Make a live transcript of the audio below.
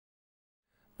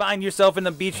Find yourself in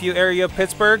the Beachview area of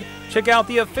Pittsburgh? Check out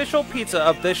the official pizza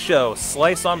of this show,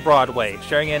 Slice on Broadway,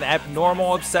 sharing an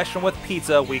abnormal obsession with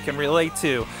pizza we can relate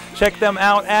to. Check them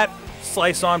out at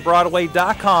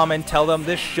sliceonbroadway.com and tell them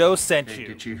this show sent you.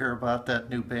 Did you hear about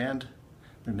that new band?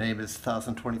 Their name is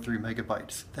 1023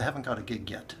 Megabytes. They haven't got a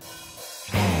gig yet.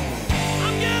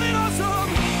 I'm getting awesome,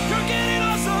 you're getting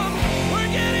awesome,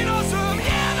 we're getting awesome,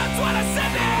 yeah, that's what I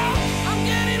said now. I'm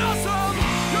getting awesome,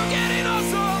 you're getting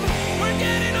awesome, we're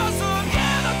getting awesome,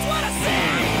 yeah, that's what I said.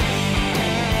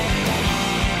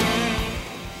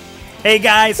 Hey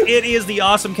guys, it is the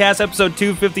AwesomeCast episode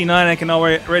 259. I can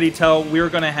already tell we're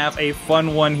going to have a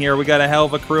fun one here. We got a hell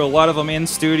of a crew, a lot of them in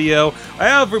studio. I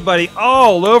have everybody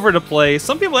all over the place.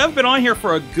 Some people have been on here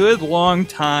for a good long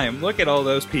time. Look at all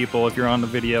those people if you're on the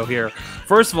video here.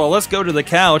 First of all, let's go to the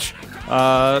couch.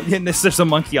 There's a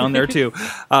monkey on there too.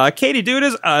 Katie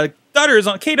Dudas,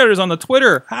 K-Dutters on the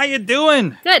Twitter. How you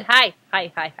doing? Good. Hi.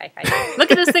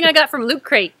 Look at this thing I got from Loot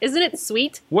Crate. Isn't it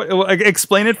sweet? What?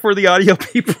 Explain it for the audio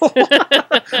people.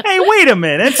 Hey, wait a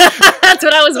minute. That's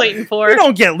what I was waiting for. You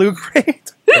don't get Loot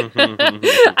Crate.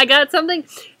 I got something.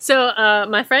 So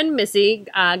my friend Missy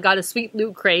got a sweet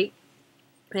Loot Crate,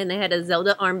 and they had a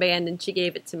Zelda armband, and she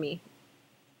gave it to me.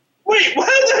 Wait, how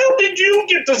the hell did you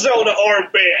get the Zelda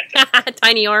armband?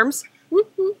 Tiny arms.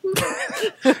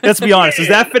 Let's be honest. Is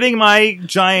that fitting my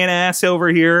giant ass over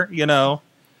here? You know.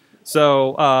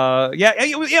 So yeah,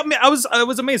 I was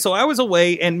amazed. So I was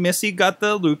away, and Missy got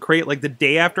the Loot Crate like the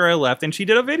day after I left, and she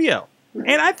did a video,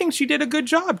 and I think she did a good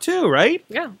job too, right?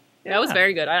 Yeah, that was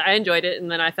very good. I enjoyed it,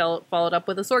 and then I followed up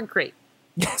with a Sorg crate.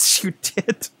 Yes, you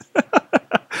did.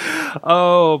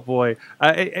 Oh boy,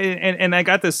 and I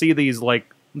got to see these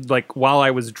like while I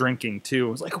was drinking too.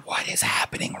 I was like, what is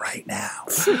happening right now?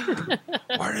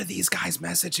 What are these guys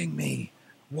messaging me?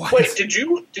 What? Wait, did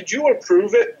you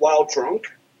approve it while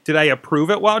drunk? Did I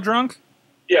approve it while drunk?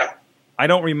 Yeah. I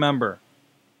don't remember.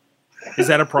 Is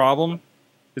that a problem?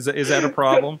 Is that a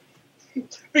problem?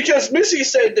 Because Missy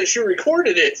said that she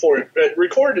recorded it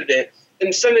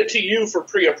and sent it to you for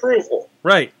pre-approval.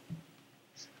 Right.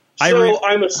 So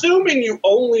I'm assuming you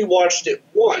only watched it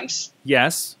once.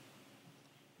 Yes.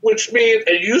 Which means,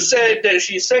 and you said that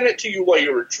she sent it to you while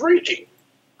you were drinking.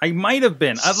 I might have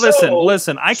been.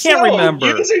 Listen. I can't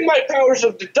remember. Using my powers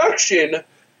of deduction,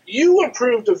 you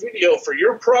approved a video for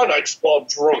your products while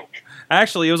drunk.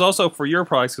 Actually, it was also for your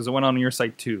products because it went on your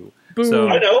site too. Boom. So,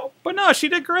 I know. But no, she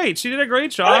did great. She did a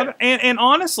great job. And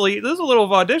honestly, this is a little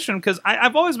of audition because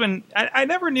I've always been... I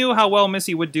never knew how well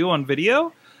Missy would do on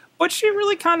video, but she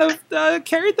really kind of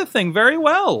carried the thing very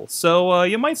well. So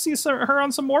you might see her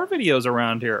on some more videos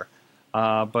around here.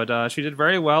 But she did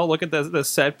very well. Look at the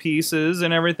set pieces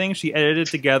and everything. She edited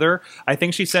it together. I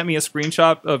think she sent me a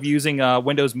screenshot of using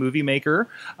Windows Movie Maker.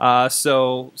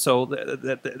 So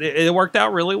it worked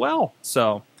out really well.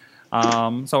 So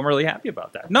I'm really happy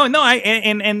about that. No,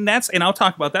 and I'll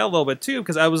talk about that a little bit too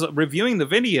because I was reviewing the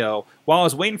video while I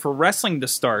was waiting for wrestling to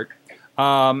start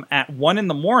at 1 in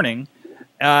the morning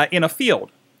in a field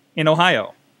in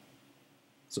Ohio.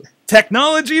 So,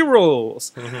 technology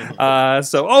rules.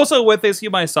 So also with us, you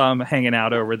might saw him hanging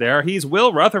out over there. He's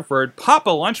Will Rutherford, Papa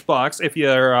Lunchbox, if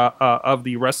you're of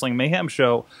the Wrestling Mayhem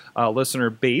Show listener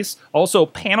base. Also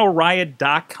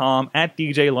panelriot.com, at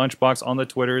DJ Lunchbox on the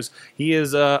Twitters. He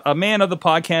is a man of the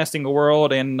podcasting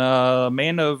world and a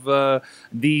man of the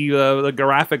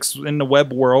graphics in the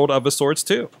web world of a sorts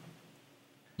too.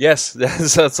 Yes,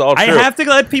 that's all true. I have to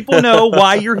let people know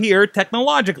why you're here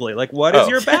technologically. Like, what is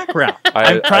your background?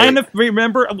 I'm trying to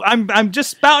remember. I'm just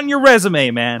spouting your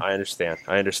resume, man. I understand.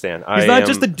 He's not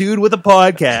just a dude with a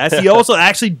podcast. He also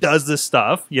actually does this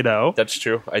stuff, you know. That's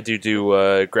true. I do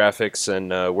graphics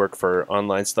and work for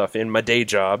online stuff in my day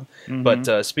job.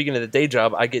 But speaking of the day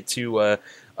job, I get to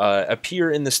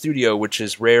appear in the studio, which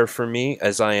is rare for me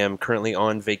as I am currently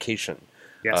on vacation.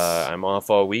 Yes. I'm off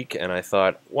all week, and I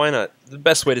thought, why not? The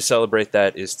best way to celebrate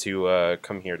that is to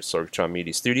come here to Sorg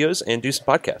Media Studios and do some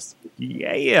podcasts.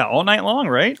 Yeah, all night long,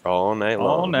 right? All night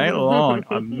long.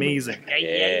 Amazing.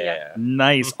 Yeah.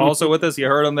 Nice. Also with us, you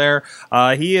heard him there.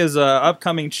 He is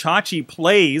upcoming Chachi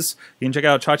Plays. You can check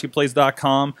out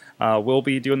chachiplays.com. We'll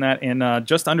be doing that in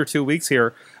just under 2 weeks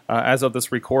here as of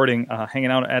this recording,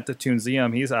 hanging out at the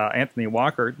Tuneseum. He's Anthony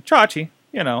Walker. Chachi.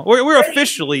 You know, we're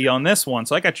officially on this one,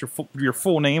 so I got your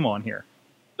full name on here.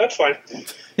 That's fine.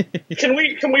 Can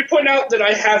we point out that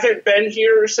I haven't been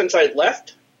here since I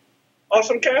left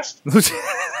AwesomeCast?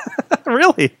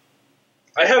 Really?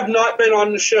 I have not been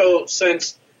on the show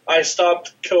since I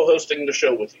stopped co-hosting the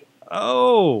show with you.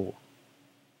 Oh.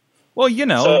 Well, you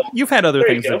know, you've had other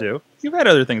things to do. You've had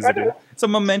other things to do. It's a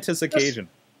momentous occasion.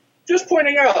 Just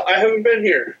pointing out, I haven't been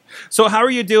here. So how are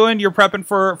you doing? You're prepping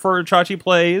for Chachi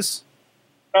Plays?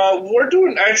 We're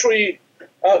doing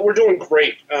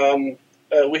great.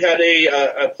 We had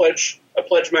a pledge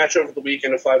match over the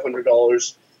weekend of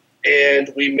 $500,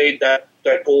 and we made that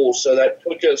goal. So that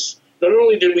took us. Not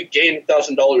only did we gain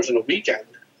 $1,000 in a weekend,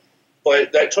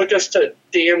 but that took us to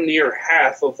damn near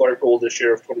half of our goal this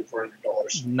year of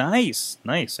 $2,400. Nice.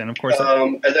 And of course,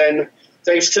 and then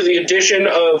thanks to the addition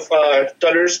of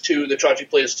Dunners to the Chachi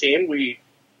Plays team, we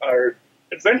are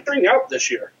adventuring out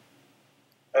this year.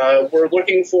 We're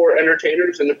looking for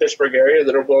entertainers in the Pittsburgh area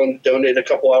that are willing to donate a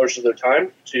couple hours of their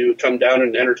time to come down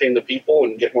and entertain the people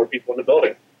and get more people in the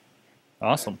building.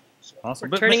 Awesome.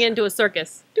 We're turning into a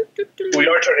circus. We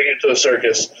are turning into a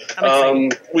circus.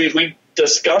 We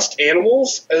discussed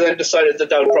animals and then decided that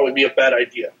would probably be a bad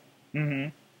idea. Mm-hmm.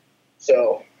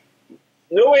 So,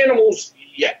 no animals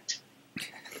yet.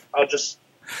 We'll just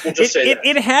say that.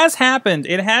 It has happened.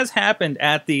 It has happened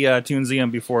at the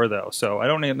Toonseum before, though. So I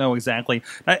don't know exactly.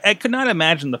 I could not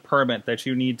imagine the permit that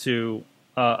you need to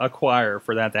acquire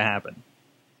for that to happen.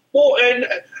 Well, and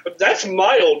that's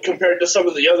mild compared to some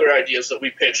of the other ideas that we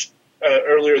pitched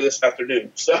earlier this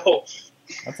afternoon. So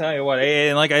I'll tell you what,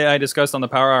 and like I discussed on the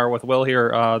Power Hour with Will here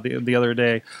the other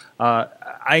day, I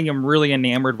am really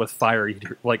enamored with fire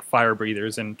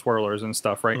breathers and twirlers and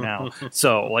stuff right now.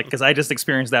 So, like, because I just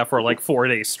experienced that for like 4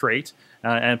 days straight,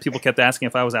 and people kept asking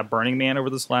if I was at Burning Man over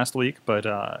this last week, but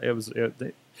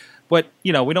but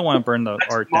you know, we don't want to burn the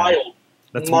art down.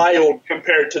 That's mild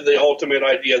compared to the ultimate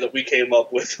idea that we came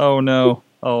up with. Oh no!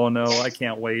 I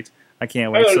can't wait.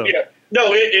 So. Yeah.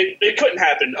 No, it couldn't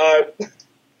happen.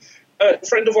 A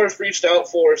friend of ours reached out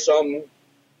for some,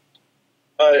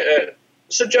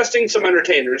 suggesting some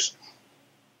entertainers.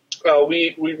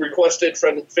 We requested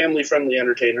family-friendly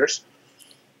entertainers,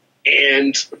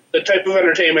 and the type of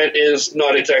entertainment is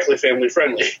not exactly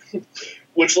family-friendly,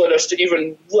 which led us to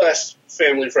even less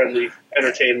family-friendly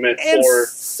entertainment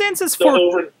since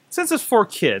it's for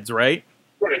kids, right?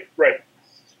 Right.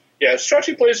 Yeah,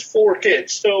 Chachi Plays for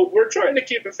kids, so we're trying to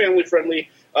keep it family-friendly.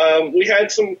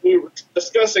 We were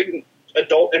discussing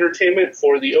adult entertainment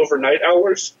for the overnight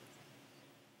hours,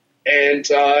 and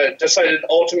decided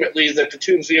ultimately that the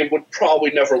Toonseum would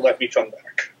probably never let me come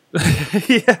back.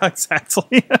 Yeah,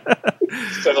 exactly.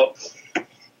 So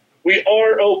we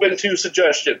are open to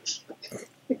suggestions.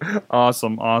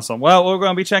 Awesome. Well, we're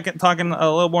going to be talking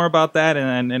a little more about that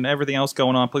and everything else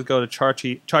going on. Please go to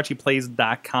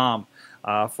chachiplays.com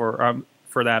for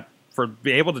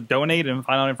be able to donate and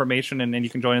find out information, and then you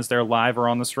can join us there live or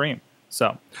on the stream.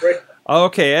 So, right.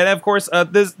 Okay, and of course,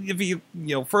 if you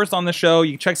first on the show,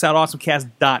 you can check us out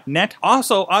AwesomeCast.net,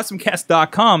 also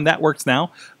AwesomeCast.com. That works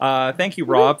now. Thank you,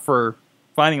 Rob, for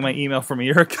finding my email from a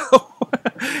year ago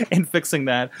and fixing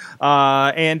that.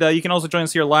 And you can also join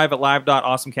us here live at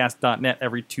live.awesomecast.net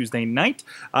every Tuesday night.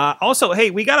 Also,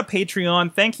 hey, we got a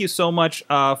Patreon. Thank you so much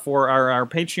for our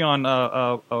Patreon.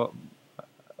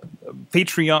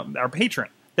 Our patron.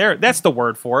 There, that's the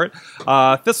word for it.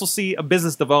 Thistle Sea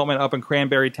Business Development up in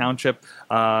Cranberry Township,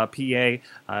 PA,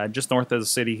 just north of the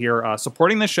city here,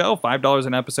 supporting the show, $5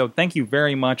 an episode. Thank you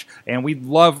very much, and we'd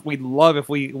love if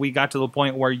we got to the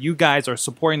point where you guys are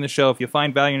supporting the show. If you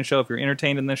find value in the show, if you're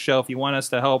entertained in this show, if you want us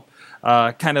to help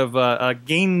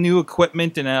gain new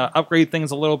equipment and upgrade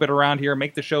things a little bit around here,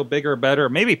 make the show bigger, better,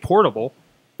 maybe portable,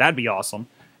 that'd be awesome.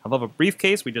 I love a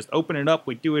briefcase. We just open it up.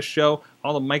 We do a show.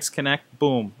 All the mics connect.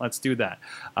 Boom. Let's do that.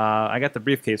 I got the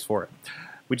briefcase for it.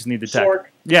 We just need the tech. Sorg,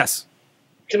 yes.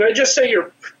 Can I just say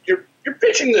you're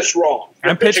pitching this wrong?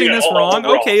 I'm pitching this wrong?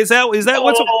 Okay. Is that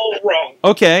what's all wrong?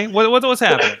 Okay. What's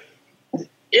happening?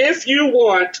 If you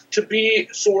want to be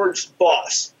Sorg's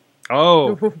boss,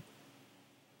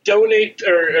 donate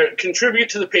or contribute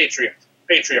to the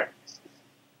Patreon.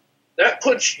 That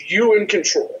puts you in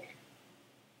control.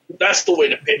 That's the way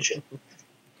to pitch it.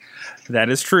 That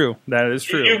is true.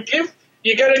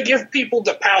 You got to give people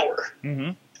the power.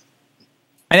 Mm-hmm.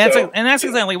 And that's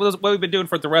exactly what we've been doing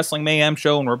for the Wrestling Mayhem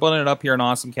show, and we're building it up here in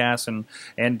AwesomeCast,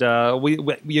 and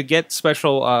we get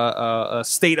special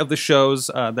state of the shows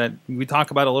that we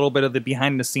talk about a little bit of the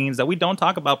behind the scenes that we don't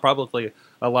talk about publicly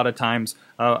a lot of times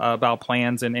about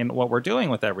plans and what we're doing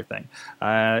with everything.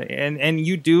 And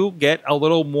you do get a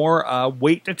little more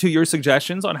weight to your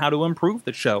suggestions on how to improve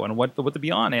the show and what to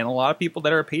be on. And a lot of people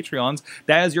that are Patreons,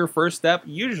 that is your first step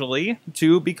usually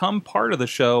to become part of the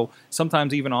show,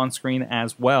 sometimes even on screen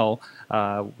as well.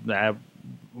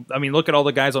 I mean, look at all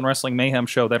the guys on Wrestling Mayhem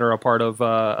show that are a part of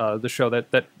the show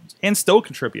that and still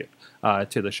contribute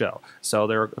to the show. So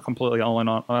they're completely all in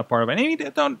on a part of it.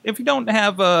 And if you don't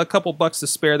have a couple bucks to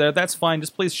spare there, that's fine.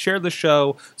 Just please share the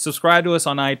show, subscribe to us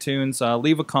on iTunes,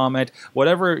 leave a comment,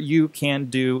 whatever you can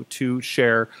do to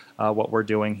share what we're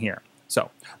doing here.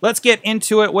 So let's get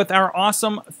into it with our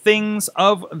awesome things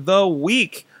of the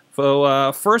week.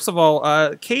 So first of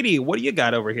all, Katie, what do you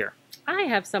got over here? I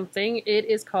have something. It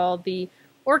is called the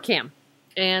Orcam.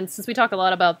 And since we talk a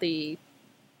lot about the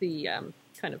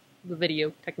kind of the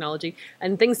video technology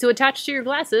and things to attach to your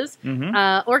glasses,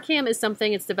 Orcam is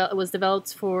something. It was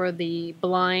developed for the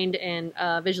blind and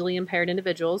visually impaired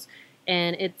individuals,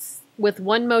 and it's with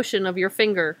one motion of your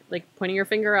finger, like pointing your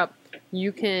finger up,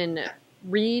 you can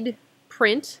read,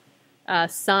 print,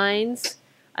 signs.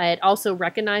 It also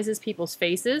recognizes people's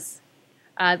faces.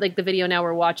 Like the video now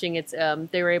we're watching, it's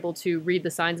they were able to read the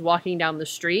signs walking down the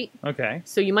street. Okay.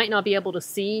 So you might not be able to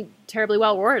see terribly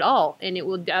well or at all, and it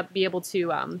will be able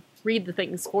to read the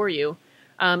things for you.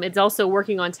 It's also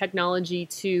working on technology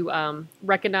to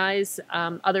recognize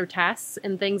other tasks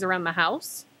and things around the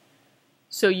house.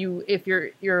 So if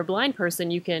you're a blind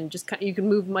person, you can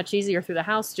move much easier through the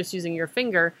house just using your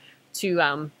finger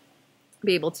to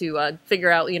be able to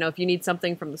figure out, if you need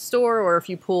something from the store, or if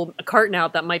you pull a carton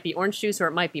out that might be orange juice or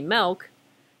it might be milk,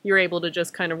 you're able to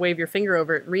just kind of wave your finger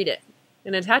over it and read it.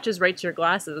 And it attaches right to your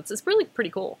glasses. It's really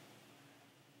pretty cool.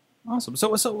 Awesome.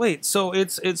 So wait, so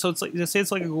it's like, say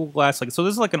it's like a Google Glass, so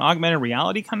this is like an augmented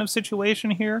reality kind of situation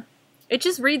here? It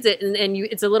just reads it, and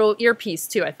it's a little earpiece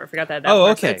too. I forgot that. Oh,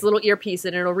 part. okay. So it's a little earpiece,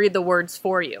 and it'll read the words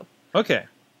for you. Okay.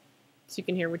 So you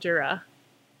can hear what you're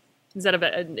instead of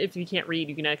if you can't read,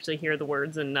 you can actually hear the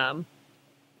words and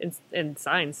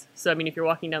signs. So I mean, if you're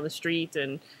walking down the street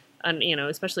and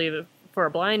especially for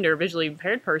a blind or visually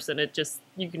impaired person,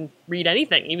 you can read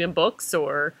anything, even books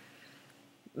or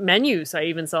menus. I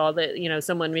even saw that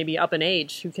someone maybe up in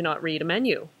age who cannot read a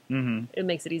menu. It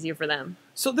makes it easier for them.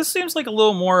 So this seems like a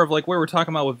little more of like what we were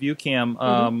talking about with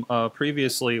ViewCam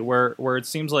previously, where it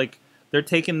seems like they're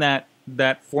taking that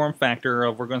form factor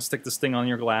of we're going to stick this thing on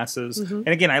your glasses. And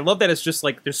again, I love that it's just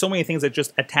like there's so many things that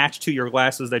just attach to your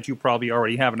glasses that you probably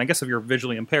already have. And I guess if you're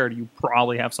visually impaired, you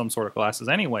probably have some sort of glasses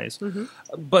anyways.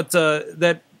 But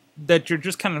that you're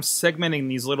just kind of segmenting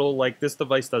these little, like, this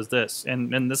device does this,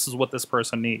 and this is what this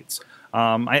person needs.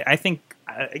 I think,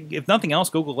 if nothing else,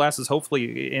 Google Glasses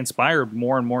hopefully inspired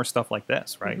more and more stuff like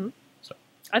this, right? So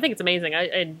I think it's amazing.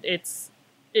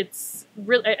 It's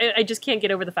really, I just can't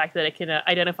get over the fact that it can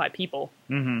identify people,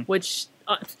 which,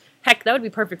 heck, that would be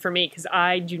perfect for me, because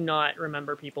I do not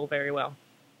remember people very well.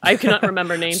 I cannot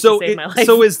remember names to save my life.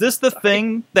 So is this the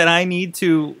thing that I need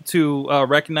to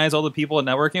recognize all the people at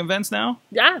networking events now?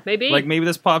 Yeah, maybe. Like maybe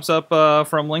this pops up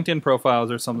from LinkedIn profiles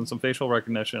or something, some facial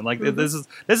recognition. Like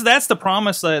that's the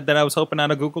promise that I was hoping out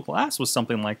of Google Glass was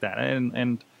something like that.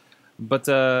 But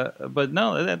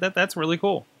no, that's really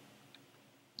cool.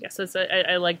 Yeah, so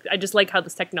I just like how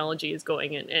this technology is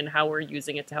going and how we're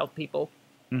using it to help people.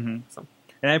 So.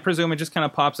 And I presume it just kind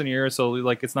of pops in your ear, so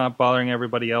like it's not bothering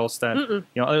everybody else. That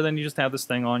other than you just have this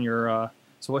thing on your.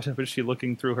 So what is she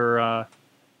looking through her?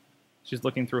 She's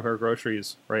looking through her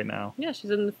groceries right now. Yeah, she's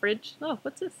in the fridge. Oh,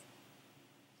 what's this?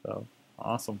 So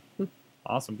awesome,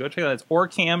 awesome. Go check it out. It's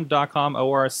orcam.com,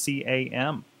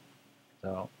 ORCAM.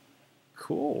 So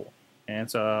cool, and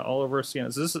it's all over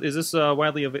CNN. Is this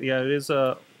widely available? Yeah, it is.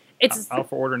 It's out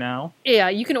for order now? Yeah,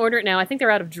 you can order it now. I think they're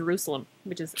out of Jerusalem,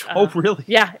 which is... oh, really?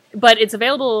 Yeah, but it's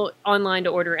available online to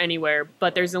order anywhere,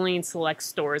 but there's only in select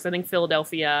stores. I think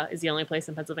Philadelphia is the only place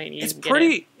in Pennsylvania you can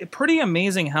get it. Pretty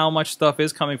amazing how much stuff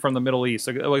is coming from the Middle East,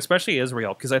 especially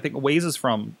Israel, because I think Waze is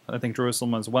from,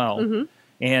 Jerusalem as well.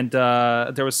 And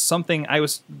there was something... I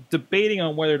was debating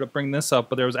on whether to bring this up,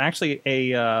 but there was actually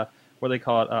a... what do they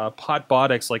call it?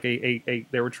 Potbotics. Like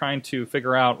they were trying to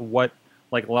figure out what...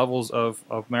 like levels of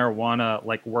marijuana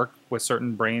like work with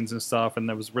certain brains and stuff, and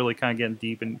that was really kind of getting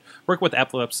deep and work with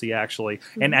epilepsy actually.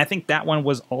 And I think that one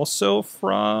was also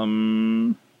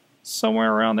from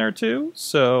somewhere around there too.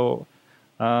 So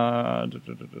I don't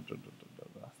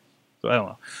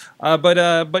know,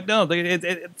 but no,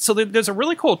 so there's a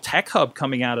really cool tech hub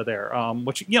coming out of there.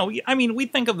 Which I mean, we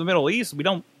think of the Middle East, we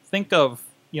don't think of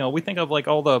we think of like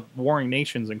all the warring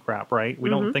nations and crap, right? We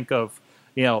don't think of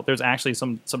there's actually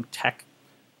some tech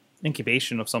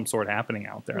incubation of some sort happening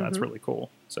out there. That's really cool.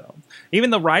 So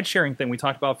even the ride sharing thing we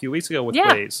talked about a few weeks ago with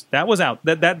Blaze, that was out.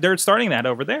 That they're starting that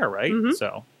over there, right?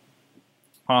 So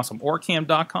awesome.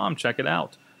 Orcam.com, check it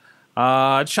out.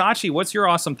 Chachi, what's your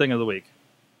awesome thing of the week?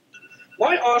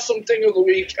 my awesome thing of the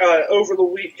week, over the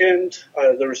weekend,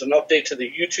 there was an update to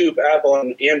the YouTube app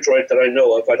on Android that I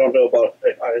know of. I don't know about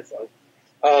iPhone.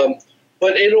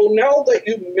 But it'll now let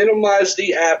you minimize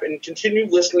the app and continue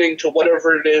listening to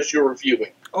whatever it is you're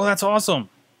reviewing. Oh, that's awesome.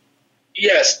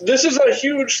 Yes, this is a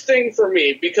huge thing for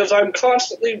me because I'm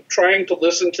constantly trying to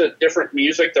listen to different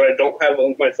music that I don't have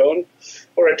on my phone,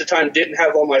 or at the time didn't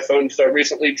have on my phone because I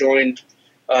recently joined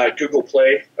Google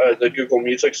Play, the Google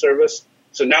Music service.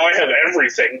 So now I have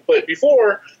everything. But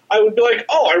before, I would be like,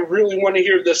 oh, I really want to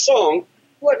hear this song.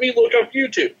 Let me look up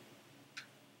YouTube.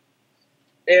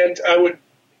 And I would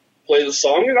play the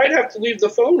song, and I'd have to leave the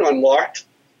phone unlocked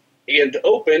and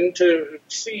open to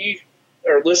see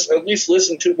or at least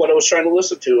listen to what I was trying to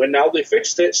listen to. And now they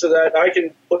fixed it so that I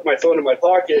can put my phone in my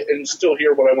pocket and still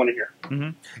hear what I want to hear. Mm-hmm.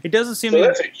 It doesn't seem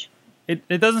So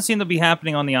it doesn't seem to be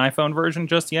happening on the iPhone version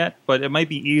just yet, but it might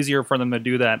be easier for them to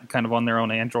do that kind of on their own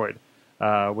Android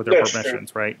with their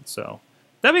permissions, right? So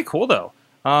that'd be cool, though.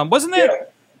 Wasn't there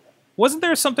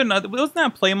something? Wasn't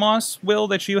that Playmoss, Will,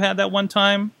 that you had that one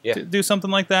time to do something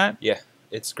like that? Yeah,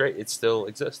 it's great. It still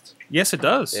exists. Yes, it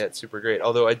does. Yeah, it's super great.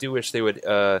 Although I do wish they would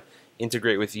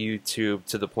integrate with YouTube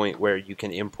to the point where you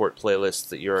can import playlists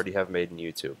that you already have made in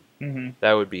YouTube. Mm-hmm.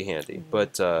 That would be handy.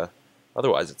 But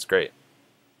otherwise, it's great.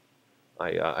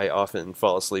 I often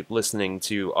fall asleep listening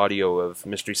to audio of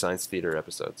Mystery Science Theater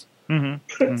episodes.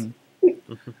 Mm-hmm. Mm-hmm.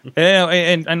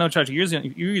 and I know, Chachi, you're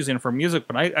using it for music,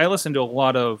 but I listen to a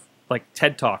lot of like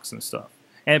TED Talks and stuff.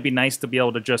 And it'd be nice to be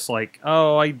able to just like,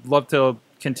 oh, I'd love to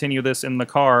continue this in the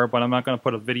car, but I'm not going to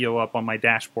put a video up on my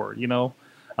dashboard, you know?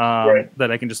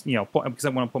 That I can just, because I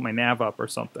want to put my nav up or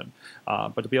something.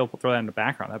 But to be able to throw that in the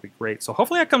background, that'd be great. So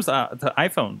hopefully that comes to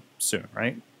iPhone soon,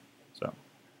 right? So.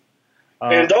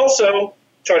 and also,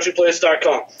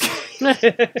 ChachiPlays.com.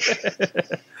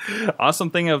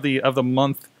 Awesome thing of the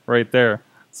month right there.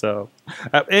 So,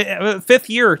 5th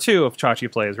year, too, of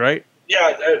Chachi Plays, right?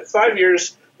 Yeah, 5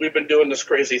 years we've been doing this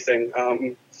crazy thing.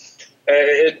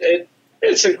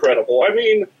 It's incredible. I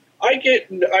mean, I get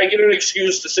an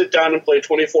excuse to sit down and play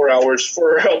 24 hours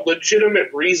for a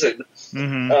legitimate reason,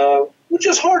 which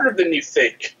is harder than you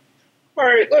think. All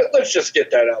right, let's just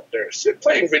get that out there.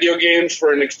 Playing video games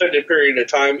for an extended period of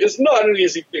time is not an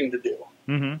easy thing to do.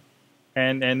 Mm-hmm.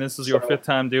 And this is your 5th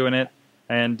time doing it,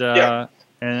 and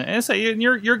so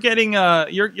you're getting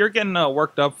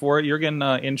worked up for it. You're getting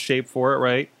in shape for it,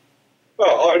 right?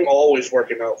 Oh, I'm always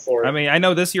working out for it. I mean, I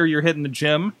know this year you're hitting the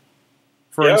gym.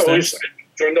 For instance, I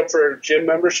joined up for a gym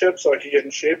membership so I could get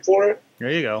in shape for it. There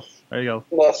you go.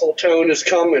 Muscle tone is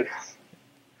coming.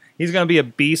 He's going to be a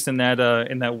beast in that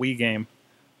Wii game,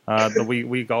 the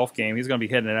Wii golf game. He's going to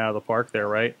be hitting it out of the park there,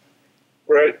 right?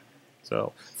 Right.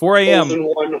 So 4 a.m.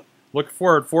 Look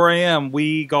forward. 4 a.m.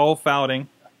 Wii golf outing.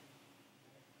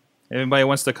 Anybody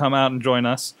wants to come out and join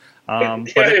us?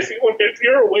 If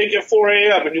you're awake at 4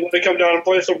 a.m. and you want to come down and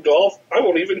play some golf, I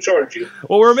won't even charge you.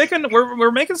 Well,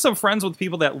 we're making some friends with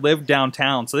people that live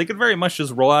downtown, so they could very much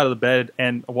just roll out of the bed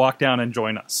and walk down and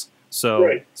join us.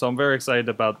 So I'm very excited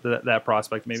about that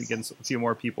prospect. Maybe getting a few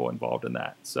more people involved in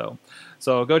that. So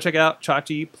go check out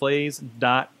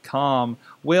ChachiPlays.com.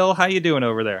 Will, how you doing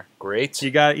over there? Great.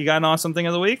 You got an awesome thing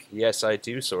of the week? Yes, I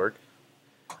do, Sorg.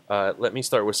 Let me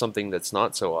start with something that's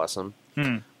not so awesome.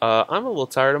 I'm a little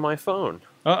tired of my phone.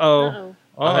 Uh-oh.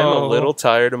 I'm a little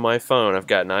tired of my phone. I've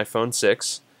got an iPhone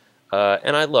 6,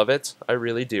 and I love it. I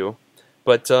really do.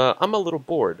 But I'm a little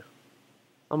bored.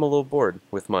 I'm a little bored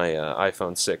with my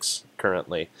iPhone 6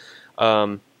 currently,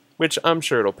 which I'm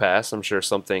sure it'll pass. I'm sure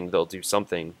they'll do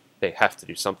something. They have to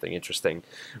do something interesting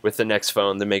with the next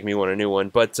phone to make me want a new one.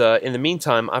 But in the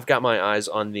meantime, I've got my eyes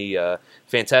on the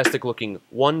fantastic-looking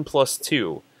OnePlus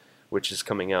 2, which is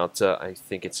coming out, I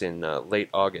think it's in late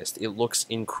August. It looks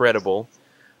incredible.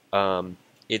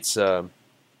 It's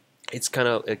kind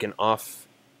of like an off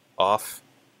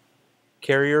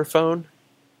carrier phone.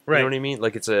 Right. You know what I mean?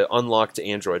 Like it's an unlocked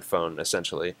Android phone,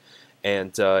 essentially.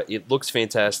 And it looks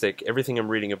fantastic. Everything I'm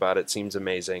reading about it seems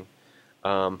amazing.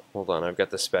 Hold on, I've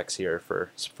got the specs here for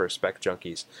spec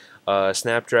junkies.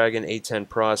 Snapdragon 810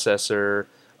 processor,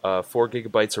 4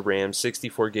 gigabytes of RAM,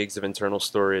 64 gigs of internal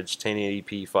storage,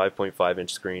 1080p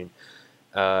 5.5-inch screen.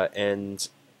 And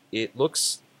it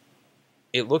looks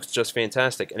just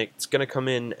fantastic. And it's going to come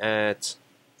in at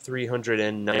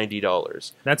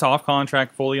 $390. That's off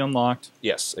contract, fully unlocked.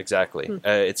 Yes, exactly.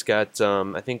 It's got,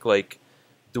 I think, like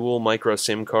dual micro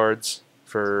SIM cards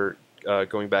for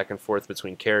going back and forth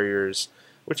between carriers,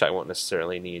 which I won't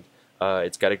necessarily need.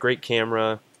 It's got a great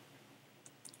camera,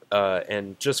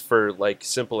 and just for like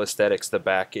simple aesthetics, the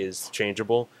back is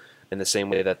changeable in the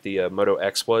same way that the Moto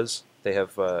X was. They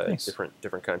have Nice.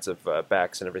 different kinds of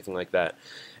backs and everything like that.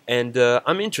 And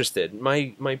I'm interested.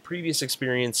 My previous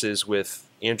experiences with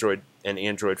Android and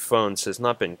Android phones has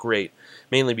not been great,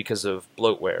 mainly because of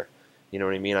bloatware. You know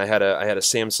what I mean? I had a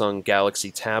Samsung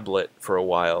Galaxy tablet for a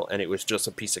while, and it was just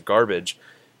a piece of garbage,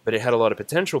 but it had a lot of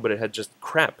potential, but it had just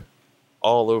crap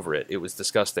all over it. It was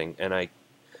disgusting, and I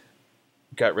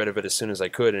got rid of it as soon as I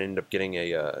could, and ended up getting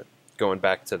going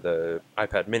back to the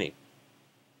iPad Mini.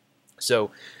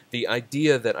 So the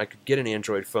idea that I could get an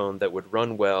Android phone that would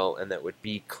run well and that would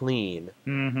be clean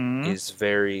is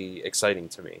very exciting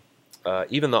to me.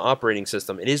 Even the operating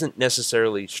system, it isn't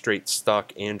necessarily straight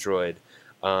stock Android.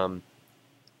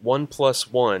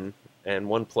 OnePlus One and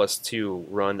OnePlus 2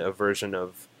 run a version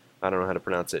of, I don't know how to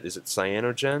pronounce it. Is it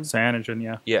Cyanogen? Cyanogen,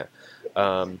 yeah. Yeah.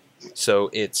 So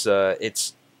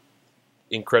it's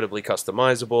incredibly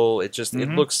customizable. It just it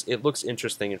looks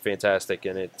interesting and fantastic,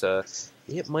 and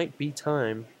it might be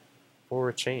time for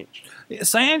a change.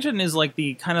 Cyanogen is like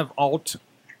the kind of alt.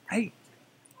 I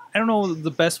don't know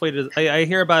the best way to. I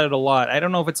hear about it a lot. I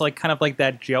don't know if it's like kind of like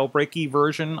that jailbreaky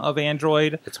version of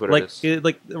Android. That's what like, it is.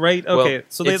 Like right? Okay, well,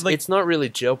 so it's not really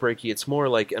jailbreaky. It's more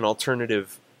like an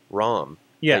alternative ROM.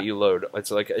 Yeah. That you load.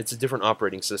 It's a different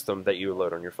operating system that you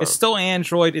load on your phone. It's still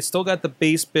Android. It's still got the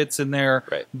base bits in there.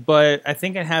 Right. But I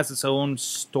think it has its own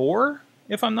store,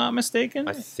 if I'm not mistaken.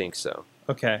 I think so.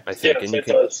 Okay. I think, Yes, and you it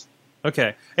can. does.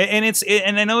 Okay.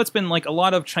 And I know it's been like a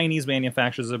lot of Chinese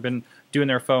manufacturers have been doing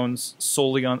their phones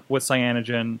solely on with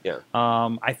cyanogen. Yeah.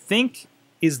 I think,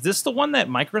 is this the one that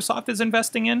Microsoft is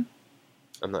investing in?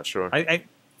 I'm not sure. I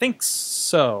think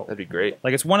so. That'd be great.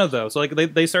 Like it's one of those. So like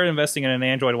they started investing in an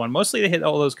Android one. Mostly they hit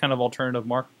all those kind of alternative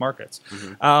markets.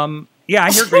 Yeah,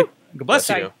 I hear great. Bless Bless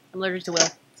you. you. I'm allergic to Will.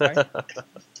 Sorry.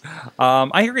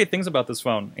 I hear great things about this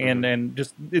phone, and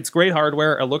just it's great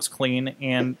hardware. It looks clean,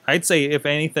 and I'd say if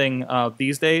anything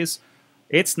these days,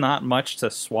 it's not much to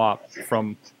swap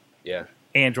from Yeah.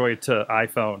 Android to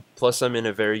iPhone. Plus, I'm in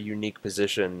a very unique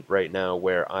position right now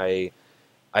where I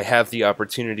have the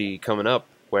opportunity coming up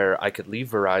where I could leave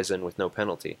Verizon with no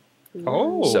penalty.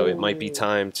 Oh. So it might be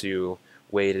time to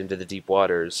wade into the deep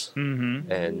waters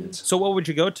and So what would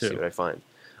you go see what to? I find.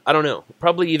 I don't know.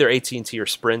 Probably either AT&T or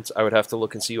Sprint. I would have to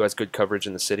look and see who has good coverage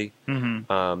in the city,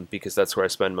 because that's where I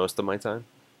spend most of my time.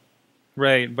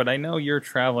 Right, but I know you're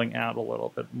traveling out a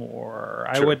little bit more.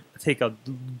 I Sure. would take a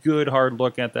good hard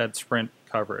look at that Sprint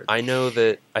coverage. I know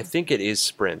that I think it is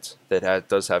Sprint that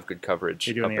does have good coverage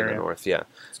They do up in in the the area. north. Yeah,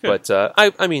 good. but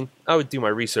I mean, I would do my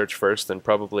research first, and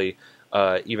probably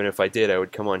even if I did, I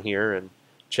would come on here and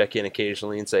check in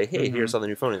occasionally and say, "Hey, here's how the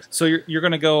new phone is." So you're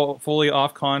going to go fully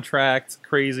off contract,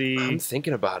 crazy. I'm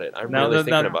thinking about it. I'm Now- really now-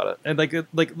 thinking about it. And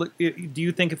look, do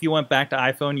you think if you went back to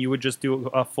iPhone, you would just do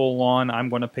a full on? I'm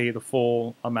going to pay the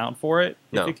full amount for it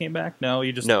if No. you came back. No,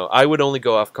 you just No, I would only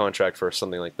go off contract for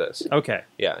something like this. Okay,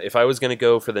 Yeah, if I was going to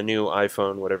go for the new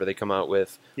iPhone, whatever they come out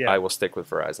with, Yeah. I will stick with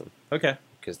Verizon okay,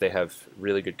 because they have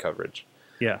really good coverage.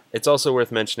 yeah. It's also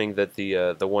worth mentioning that the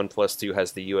OnePlus 2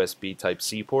 has the USB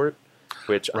Type-C port,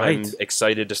 which I'm Right.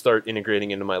 excited to start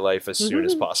integrating into my life as soon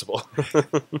as possible.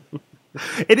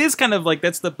 It is kind of like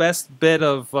that's the best bit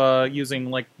of using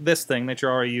like this thing that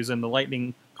you're already using, the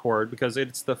Lightning cord, because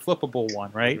it's the flippable one,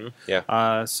 right?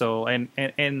 Yeah. So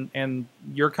and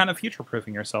you're kind of future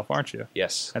proofing yourself, aren't you?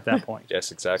 Yes. At that point.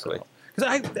 Yes, exactly. Because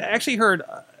I actually heard,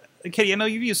 Katie, I know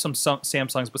you've used some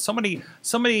Samsungs, but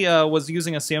somebody was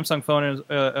using a Samsung phone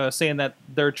and saying that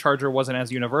their charger wasn't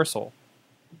as universal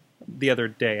the other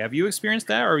day. Have you experienced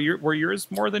that, or were yours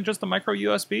more than just a micro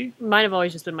USB? Mine have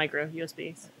always just been micro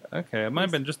USBs. Okay, it might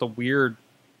have been just a weird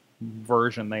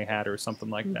version they had or something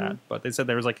like that. But they said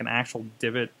there was like an actual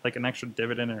divot, like an extra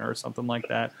divot in it or something like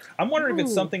that. I'm wondering if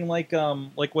it's something like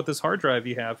what this hard drive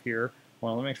you have here.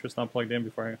 Well, let me make sure it's not plugged in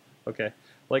before I... Okay.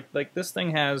 Like this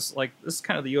thing has, like, this is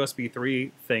kind of the USB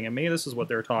 3 thing, and maybe this is what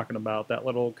they're talking about, that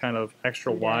little kind of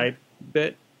extra wide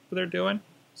bit that they're doing.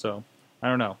 So, I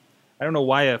don't know. I don't know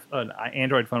why an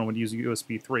Android phone would use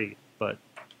USB 3, but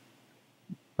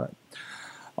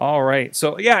all right.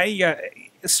 So yeah.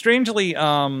 Strangely,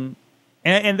 and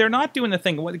they're not doing the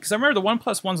thing, because I remember the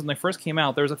OnePlus ones when they first came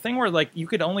out. There was a thing where like you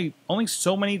could only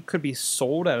so many could be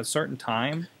sold at a certain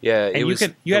time. Yeah, and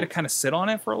you had to kind of sit on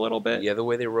it for a little bit. Yeah, the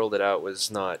way they rolled it out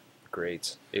was not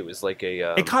great. It was like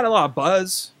a... it caught a lot of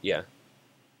buzz. Yeah.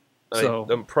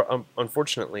 So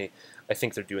unfortunately, I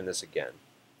think they're doing this again.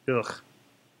 Ugh.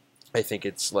 I think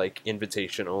it's like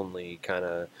invitation only kind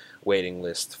of waiting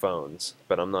list phones,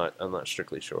 but I'm not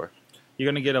strictly sure.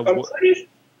 You're gonna get a. I'm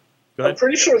Go ahead.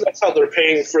 pretty sure that's how they're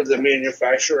paying for the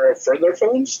manufacturer for their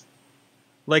phones.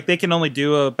 Like they can only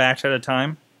do a batch at a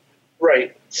time.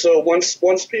 Right. So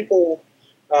once people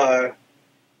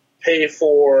pay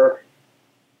for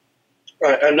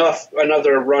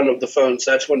another run of the phones,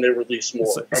 that's when they release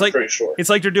more. I'm pretty sure. It's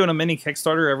like they're doing a mini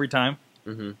Kickstarter every time.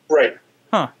 Mm-hmm. Right.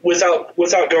 Huh. Without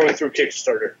going through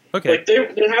Kickstarter. Okay. Like they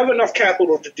have enough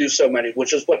capital to do so many,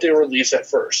 which is what they release at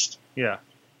first. Yeah.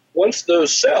 Once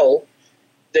those sell,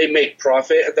 they make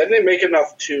profit, and then they make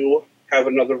enough to have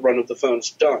another run of the phones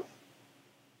done.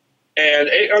 And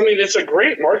I mean, it's a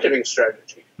great marketing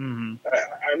strategy. Mm-hmm.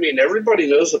 I mean, everybody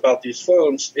knows about these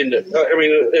phones.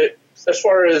 As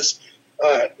far as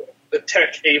the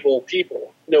tech-able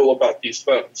people know about these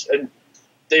phones, and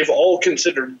they've all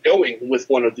considered going with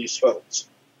one of these phones.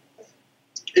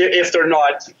 If they're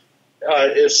not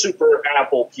super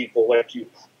Apple people like you.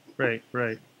 Right.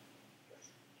 Like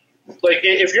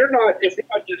if you're not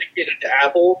dedicated to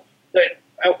Apple, that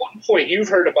at one point you've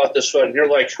heard about this phone, and you're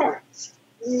like,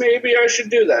 maybe I should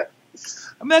do that.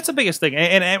 I mean, that's the biggest thing,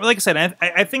 and like I said,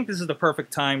 I think this is the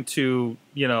perfect time to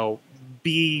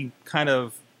be kind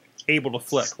of able to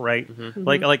flip, right? Mm-hmm.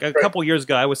 Like a couple years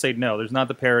ago, I would say no, there's not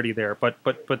the parity there, but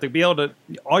to be able to,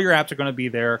 all your apps are going to be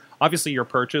there. Obviously, your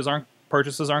purchases aren't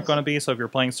going to be. So if you're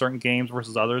playing certain games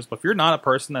versus others, but if you're not a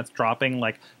person that's dropping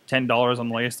like $10 on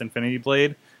the latest Infinity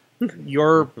Blade,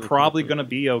 you're probably going to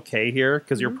be okay here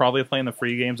because you're probably playing the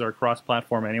free games that are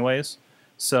cross-platform anyways.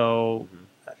 So.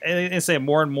 And say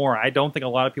more and more, I don't think a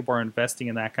lot of people are investing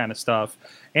in that kind of stuff.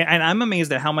 And I'm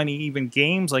amazed at how many even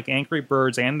games like Angry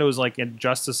Birds and those like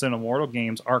Injustice and Immortal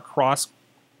games are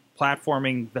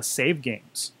cross-platforming the save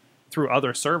games through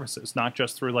other services, not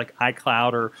just through like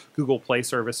iCloud or Google Play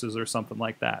services or something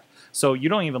like that. So you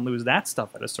don't even lose that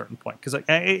stuff at a certain point. Because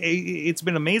it's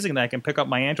been amazing that I can pick up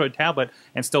my Android tablet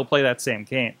and still play that same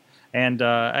game. And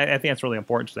I think that's really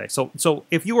important today. So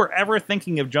if you were ever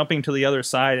thinking of jumping to the other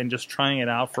side and just trying it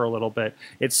out for a little bit,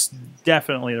 it's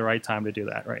definitely the right time to do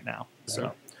that right now.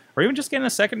 So, or even just getting a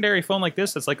secondary phone like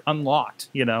this that's like unlocked,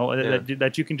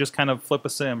 that you can just kind of flip a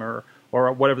SIM or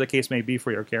whatever the case may be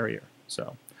for your carrier.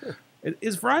 So,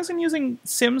 is Verizon using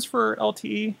SIMs for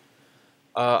LTE?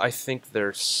 I think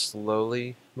they're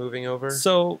slowly moving over.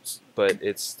 But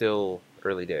it's still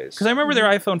early days. Because I remember their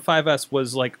iPhone 5S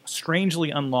was like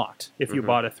strangely unlocked if you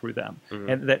bought it through them,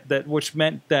 and that which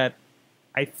meant that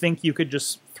I think you could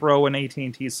just throw an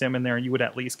AT&T SIM in there and you would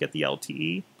at least get the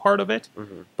LTE part of it,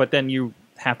 but then you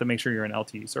have to make sure you're in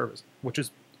LTE service, which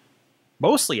is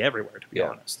mostly everywhere, to be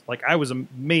honest. Like I was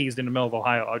amazed in the middle of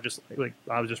Ohio, I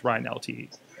was just riding LTE.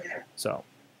 So,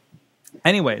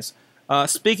 anyways,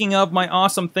 speaking of my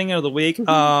awesome thing of the week,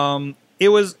 it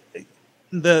was.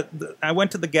 I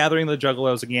went to the gathering of the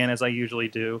Juggalos again, as I usually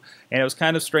do, and it was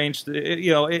kind of strange.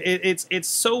 It's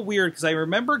so weird because I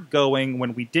remember going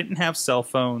when we didn't have cell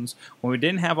phones, when we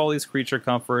didn't have all these creature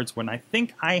comforts, when I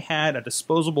think I had a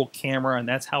disposable camera, and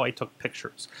that's how I took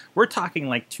pictures. We're talking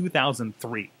like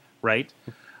 2003, right?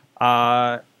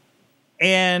 And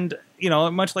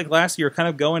much like last year, kind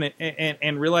of going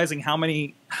and realizing how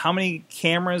many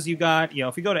cameras you got.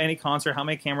 If you go to any concert, how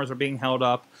many cameras are being held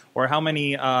up, or how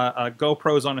many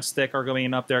GoPros on a stick are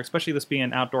going up there. Especially this being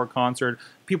an outdoor concert,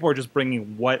 people are just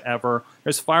bringing whatever.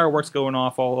 There's fireworks going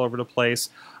off all over the place.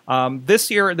 This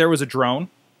year there was a drone,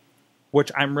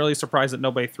 which I'm really surprised that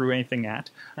nobody threw anything at.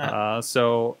 And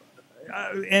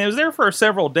it was there for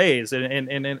several days, and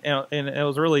it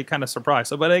was really kind of surprised.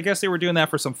 So, but I guess they were doing that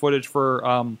for some footage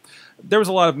for. There was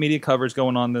a lot of media coverage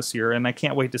going on this year, and I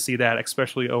can't wait to see that,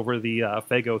 especially over the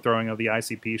Fago throwing of the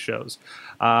ICP shows.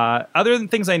 Other than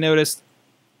things I noticed,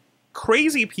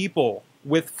 crazy people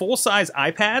with full-size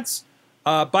iPads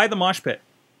by the mosh pit.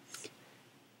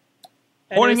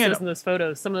 I noticed those in those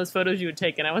photos. Some of those photos you had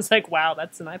taken, I was like, "Wow,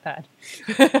 that's an iPad."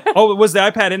 Oh, was the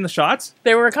iPad in the shots?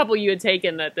 There were a couple you had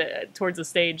taken towards the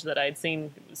stage that I'd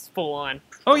seen. It was full on.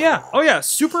 Oh yeah,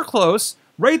 super close,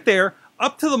 right there,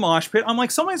 up to the mosh pit. I'm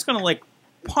like, somebody's gonna like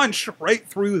punch right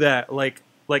through that, like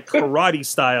karate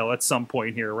style at some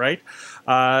point here, right?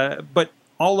 But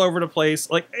all over the place,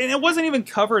 and it wasn't even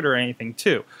covered or anything,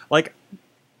 too.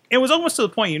 It was almost to the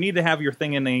point you need to have your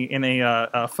thing in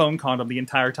a phone condom the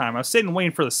entire time. I was sitting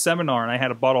waiting for the seminar, and I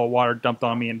had a bottle of water dumped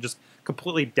on me and just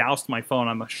completely doused my phone.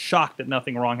 I'm shocked that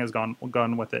nothing wrong has gone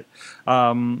with it.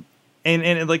 At one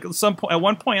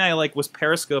point I was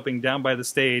periscoping down by the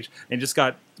stage and just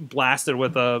got blasted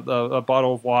with a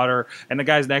bottle of water. And the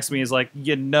guys next to me is like,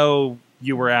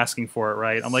 you were asking for it,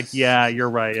 right? I'm like, yeah, you're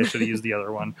right. I should have used the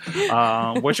other one.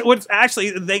 Which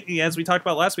actually, as we talked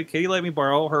about last week, Katie let me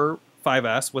borrow her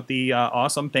 5S with the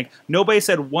awesome pink. Nobody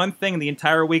said one thing the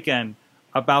entire weekend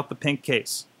about the pink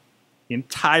case. The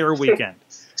entire weekend.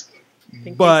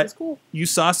 Pink But case is cool. You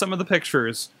saw some of the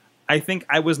pictures. I think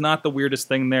I was not the weirdest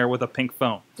thing there with a pink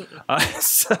phone.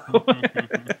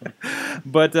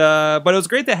 But it was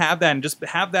great to have that, and just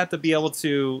have that to be able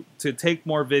to take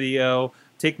more video,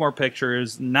 take more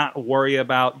pictures, not worry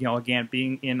about, you know, again,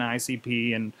 being in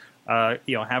ICP and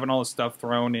you know, having all this stuff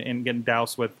thrown and getting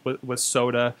doused with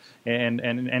soda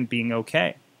and being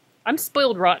okay. I'm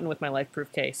spoiled rotten with my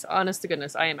LifeProof case. Honest to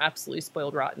goodness, I am absolutely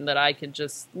spoiled rotten that I could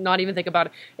just not even think about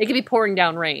it. It could be pouring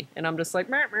down rain, and I'm just like,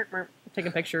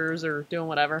 taking pictures or doing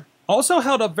whatever. Also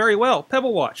held up very well.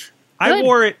 Pebble Watch. Good. I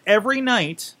wore it every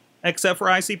night except for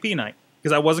ICP night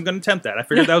because I wasn't going to attempt that. I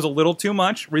figured that was a little too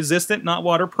much. Resistant, not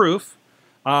waterproof.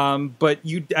 But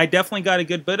I definitely got a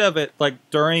good bit of it, like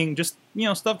during just, you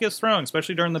know, stuff gets thrown,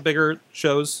 especially during the bigger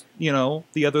shows, you know,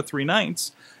 the other 3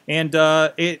 nights. And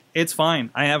it's fine.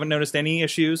 I haven't noticed any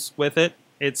issues with it.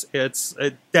 It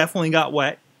definitely got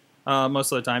wet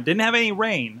most of the time. Didn't have any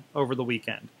rain over the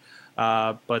weekend,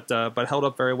 but held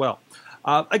up very well.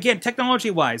 Again,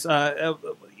 technology-wise,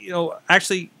 you know,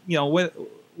 actually, you know,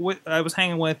 I was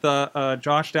hanging with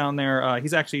Josh down there.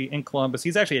 He's actually in Columbus.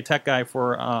 He's actually a tech guy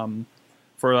for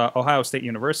Ohio State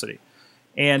University,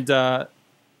 and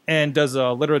does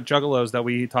Literate Juggalos that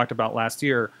we talked about last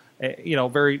year. You know,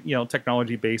 very, you know,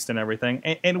 technology based and everything.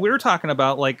 And we were talking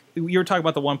about, like, you were talking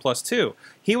about the 1+2.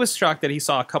 He was shocked that he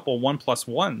saw a couple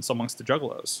 1+1s amongst the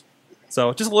Juggalos.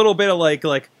 So just a little bit of like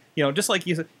you know, just like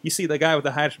you see the guy with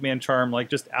the Hatchman charm, like,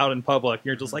 just out in public,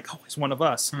 you're just like, oh, he's one of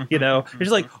us, you know. You're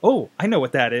just like, oh, I know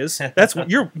what that is. That's what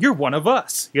you're one of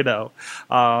us, you know.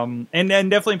 And then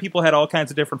definitely people had all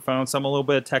kinds of different phones. Some a little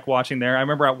bit of tech watching there. I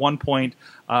remember at one point,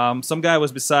 some guy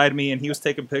was beside me and he was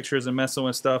taking pictures and messing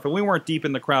with stuff. And we weren't deep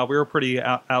in the crowd. We were pretty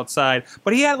outside.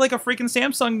 But he had like a freaking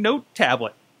Samsung Note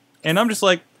tablet, and I'm just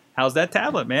like, how's that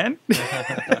tablet, man?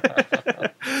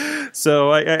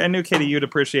 So I knew, Katie, you'd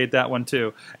appreciate that one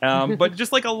too. But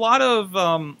just like a lot of,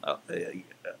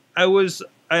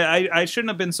 I shouldn't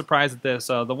have been surprised at this.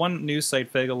 The one news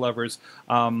site, Fagel Lovers,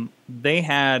 they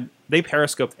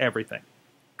periscoped everything.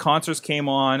 Concerts came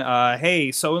on.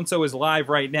 Hey, so and so is live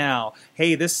right now.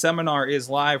 Hey, this seminar is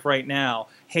live right now.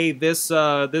 Hey, this Miss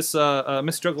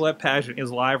Juggalette pageant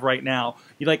is live right now.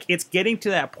 Like, it's getting to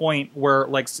that point where,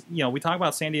 like, you know, we talk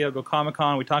about San Diego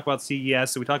Comic-Con, we talk about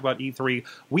CES, we talk about E3.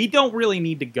 We don't really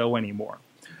need to go anymore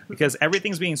because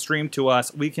everything's being streamed to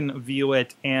us. We can view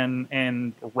it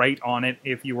and write on it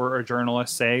if you were a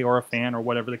journalist, say, or a fan, or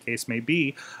whatever the case may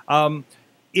be.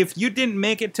 If you didn't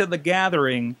make it to the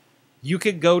gathering, you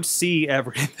could go see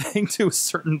everything to a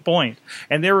certain point.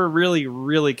 And they were really,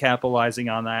 really capitalizing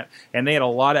on that. And they had a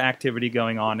lot of activity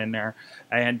going on in there.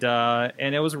 And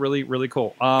it was really, really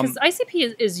cool. Because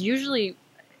ICP is usually,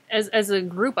 as a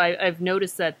group, I've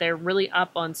noticed that they're really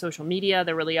up on social media.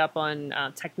 They're really up on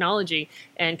technology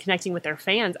and connecting with their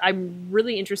fans. I'm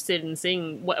really interested in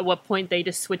seeing at what point they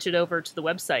just switch it over to the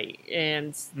website.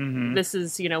 And this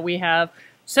is, you know, we have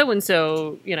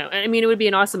so-and-so, you know, I mean, it would be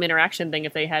an awesome interaction thing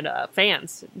if they had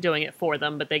fans doing it for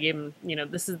them, but they gave them, you know,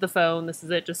 this is the phone, this is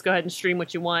it, just go ahead and stream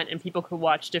what you want, and people could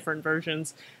watch different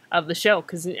versions of the show,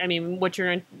 because, I mean, what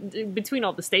you're in between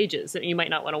all the stages, you might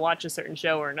not want to watch a certain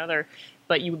show or another,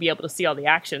 but you would be able to see all the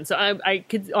action. So I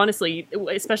could, honestly,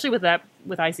 especially with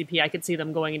ICP, I could see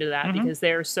them going into that, because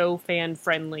they're so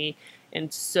fan-friendly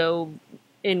and so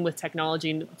in with technology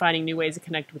and finding new ways to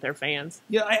connect with their fans.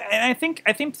 Yeah, I think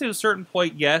to a certain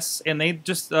point, yes, and they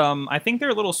just I think they're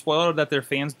a little spoiled that their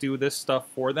fans do this stuff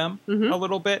for them a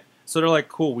little bit. So they're like,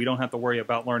 cool, we don't have to worry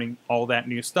about learning all that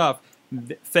new stuff.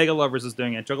 Fagel Lovers is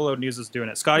doing it. Juggalo News is doing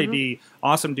it. Scotty D,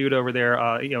 awesome dude over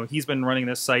there. You know, he's been running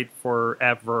this site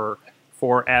forever.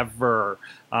 And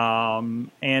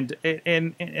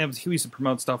he used to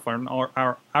promote stuff on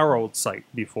our old site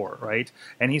before, right?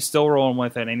 And he's still rolling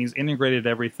with it, and he's integrated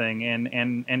everything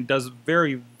and does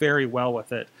very, very well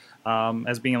with it,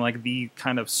 as being like the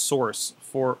kind of source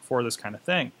for this kind of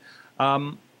thing.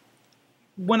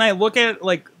 When I look at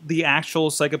like the actual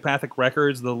Psychopathic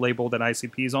Records, the label that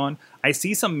ICP's on, I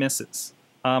see some misses.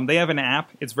 They have an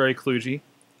app. It's very kludgy.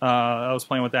 I was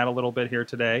playing with that a little bit here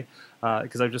today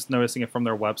because I'm just noticing it from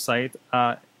their website.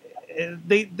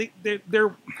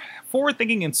 They're forward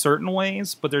thinking in certain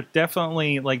ways, but they're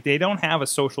definitely like they don't have a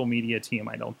social media team.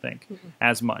 I don't think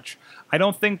as much. I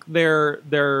don't think their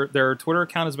Twitter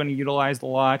account has been utilized a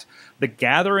lot. The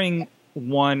Gathering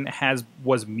one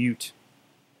was mute.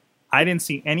 I didn't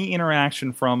see any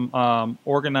interaction from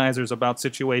organizers about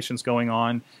situations going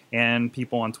on and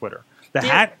people on Twitter. The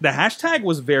hashtag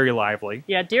was very lively.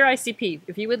 Yeah, dear ICP,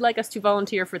 if you would like us to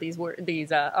volunteer for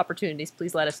these opportunities,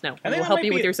 please let us know. And we'll help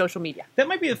you with your social media. That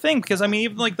might be the thing, because I mean,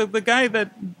 even like the guy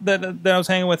that I was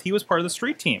hanging with, he was part of the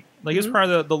street team. Like he was part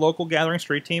of the local gathering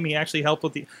street team. He actually helped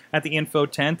with at the info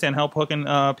tent and helped hooking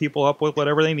people up with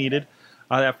whatever they needed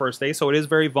that first day. So it is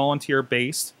very volunteer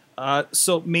based.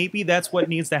 So maybe that's what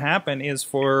needs to happen, is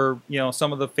for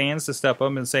some of the fans to step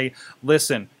up and say,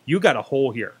 listen, you got a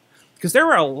hole here. Because there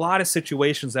were a lot of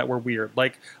situations that were weird.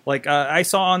 Like I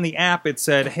saw on the app, it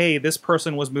said, hey, this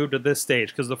person was moved to this stage.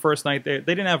 Because the first night, they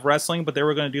didn't have wrestling, but they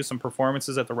were going to do some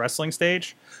performances at the wrestling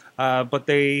stage. But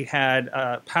they had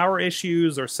power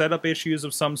issues or setup issues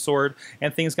of some sort,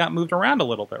 and things got moved around a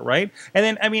little bit, right? And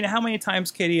then, I mean, how many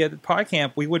times, Katie, at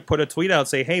PodCamp, we would put a tweet out,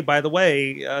 say, hey, by the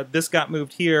way, this got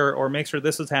moved here, or make sure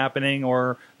this is happening,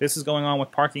 or this is going on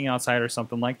with parking outside, or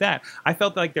something like that. I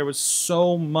felt like there was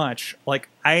so much, like,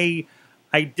 I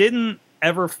didn't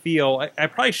ever feel, I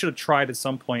probably should have tried at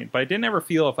some point, but I didn't ever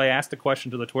feel if I asked a question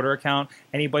to the Twitter account,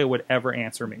 anybody would ever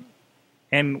answer me.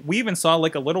 And we even saw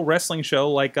like a little wrestling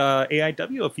show like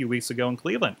AIW a few weeks ago in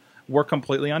Cleveland. We're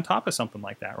completely on top of something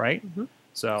like that, right? Mm-hmm.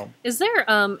 So is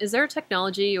there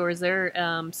technology, or is there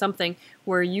something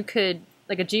where you could,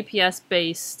 like a GPS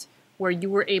based, where you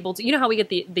were able to, how we get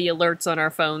the alerts on our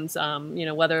phones,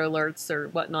 weather alerts or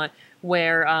whatnot,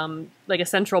 where like a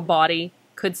central body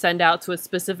could send out to a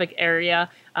specific area,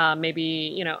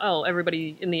 maybe,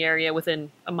 everybody in the area within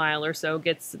a mile or so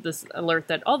gets this alert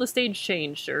that, the stage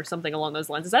changed, or something along those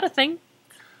lines. Is that a thing?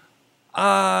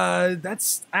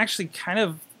 That's actually kind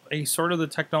of a sort of the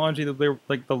technology that they're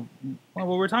like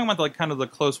we're talking about like kind of the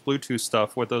close Bluetooth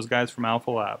stuff with those guys from Alpha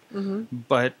Lab. Mm-hmm.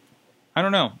 But I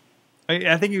don't know.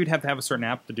 I think you'd have to have a certain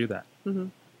app to do that. Mm-hmm.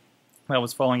 That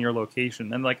was following your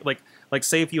location. And like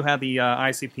say if you had the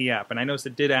ICP app, and I noticed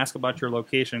it did ask about your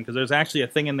location, because there's actually a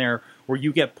thing in there where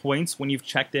you get points when you've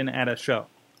checked in at a show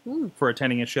for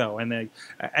attending a show. And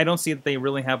I don't see that they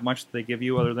really have much that they give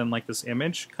you other than like this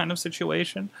image kind of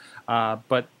situation.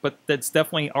 But that's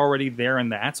definitely already there in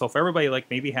that. So if everybody like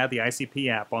maybe had the ICP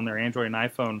app on their Android and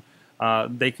iPhone,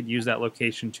 they could use that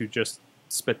location to just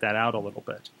spit that out a little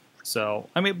bit. So,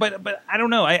 I mean, but I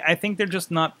don't know. I think they're just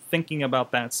not thinking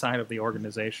about that side of the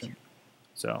organization.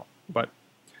 So, but,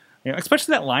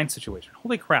 especially that line situation.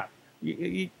 Holy crap.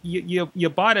 You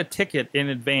bought a ticket in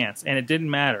advance, and it didn't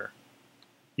matter.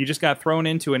 You just got thrown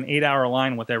into an 8-hour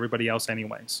line with everybody else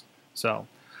anyways. So,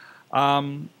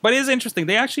 but it is interesting.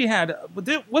 They actually had,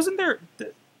 wasn't there,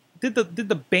 did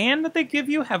the band that they give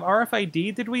you have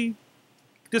RFID? Did we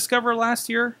discover last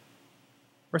year?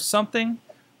 Or something?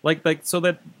 Like so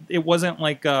that it wasn't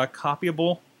like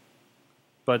copyable,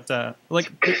 but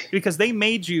because they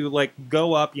made you like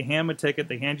go up, you hand them a ticket,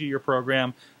 they hand you your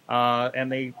program,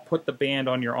 and they put the band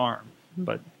on your arm.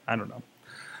 But I don't know.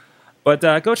 But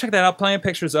go check that out. Plenty of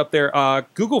pictures up there.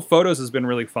 Google Photos has been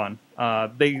really fun.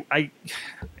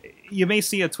 You may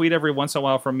see a tweet every once in a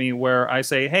while from me where I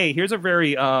say, "Hey, here's a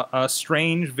very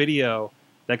strange video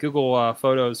that Google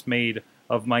Photos made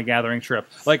of my gathering trip.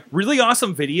 Like, really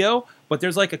awesome video, but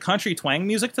there's like a country twang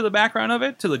music to the background of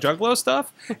it, to the Juggalo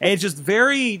stuff, and it's just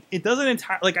it doesn't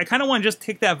entirely, like, I kind of want to just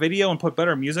take that video and put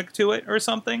better music to it or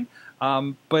something.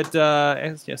 Yeah,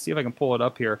 see if I can pull it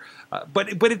up here. But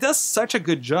it does such a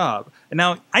good job. And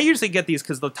now, I usually get these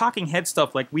because the talking head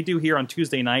stuff like we do here on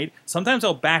Tuesday night, sometimes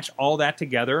I'll batch all that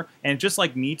together, and just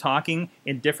like me talking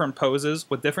in different poses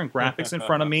with different graphics in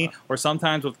front of me, or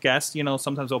sometimes with guests,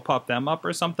 sometimes I'll pop them up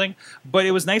or something. But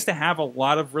it was nice to have a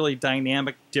lot of really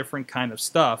dynamic, different kind of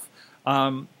stuff.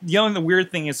 And the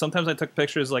weird thing is sometimes I took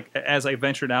pictures like as I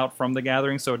ventured out from the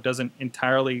gathering, so it doesn't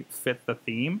entirely fit the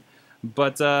theme.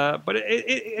 But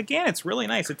again, it's really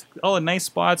nice. It's all the nice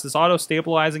spots. It's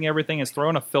auto-stabilizing everything. It's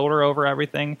throwing a filter over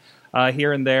everything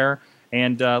here and there.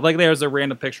 And like there's a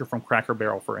random picture from Cracker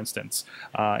Barrel, for instance,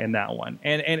 in that one.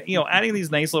 And adding these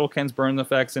nice little Ken's Burns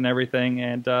effects and everything,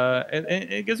 and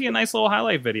it gives you a nice little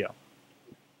highlight video,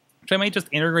 which I may just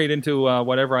integrate into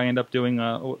whatever I end up doing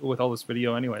with all this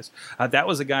video anyways. That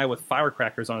was a guy with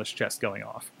firecrackers on his chest going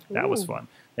off. That was fun.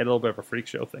 Had a little bit of a freak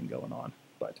show thing going on.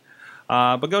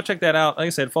 But go check that out. Like I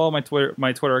said, follow my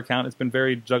Twitter account. It's been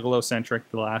very Juggalo-centric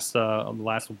the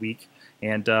last week.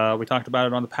 And we talked about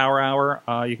it on the Power Hour.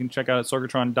 You can check out at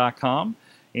sorgatron.com.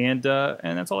 And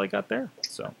that's all I got there.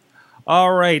 So,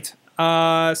 all right.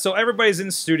 So everybody's in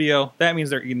the studio. That means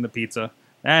they're eating the pizza.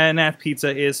 And that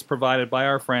pizza is provided by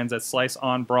our friends at Slice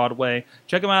on Broadway.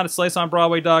 Check them out at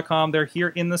sliceonbroadway.com. They're here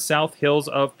in the South Hills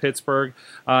of Pittsburgh,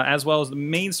 as well as the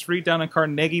main street down in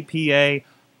Carnegie, PA.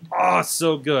 Oh,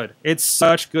 so good. It's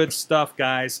such good stuff,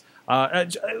 guys.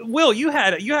 Will, you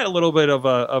had a little bit of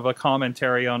a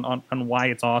commentary on why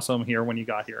it's awesome here when you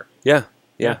got here. Yeah,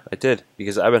 I did,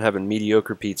 because I've been having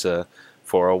mediocre pizza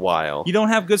for a while. You don't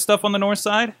have good stuff on the north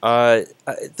side?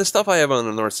 The stuff I have on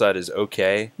the north side is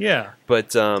okay. Yeah.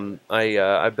 But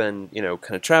I've been,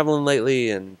 kind of traveling lately,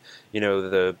 and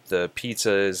the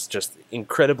pizza is just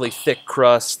incredibly thick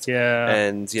crust. Yeah.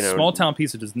 And small town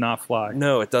pizza does not fly.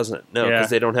 No, it doesn't. No, because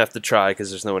they don't have to try, because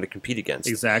there's no one to compete against.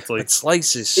 Exactly. But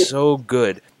Slice is so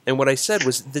good. And what I said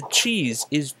was the cheese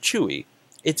is chewy.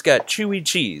 It's got chewy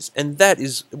cheese, and that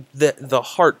is the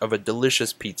heart of a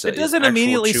delicious pizza. It doesn't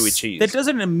immediately chewy cheese. That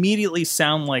doesn't immediately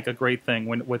sound like a great thing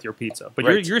with your pizza, but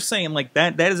Right. you're saying like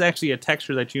that is actually a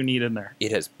texture that you need in there.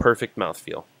 It has perfect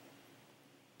mouthfeel.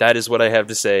 That is what I have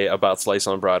to say about Slice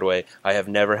on Broadway. I have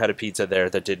never had a pizza there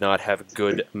that did not have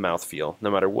good mouthfeel.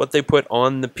 No matter what they put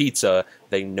on the pizza,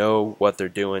 they know what they're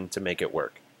doing to make it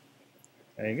work.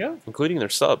 There you go. Including their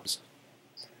subs.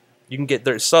 You can get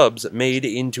their subs made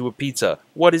into a pizza.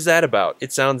 What is that about?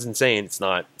 It sounds insane. It's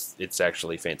not. It's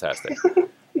actually fantastic.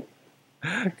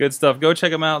 Good stuff. Go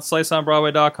check them out.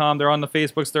 SliceOnBroadway.com. They're on the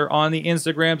Facebooks. They're on the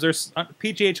Instagrams. There's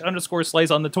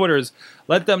PGH_Slice on the Twitters.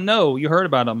 Let them know you heard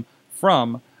about them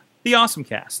from the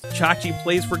AwesomeCast. Chachi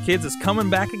Plays for Kids is coming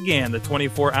back again. The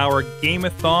 24-hour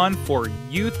game-a-thon for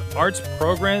youth arts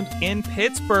programs in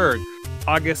Pittsburgh.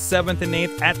 August 7th and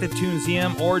 8th at the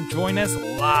Toonseum, or join us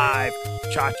live.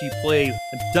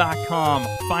 ChachiPlays.com.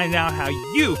 Find out how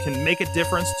you can make a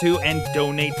difference too and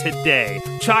donate today.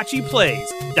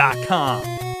 ChachiPlays.com.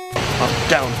 Up,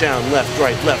 down, down, left,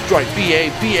 right,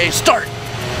 BA, start!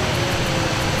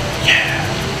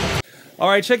 All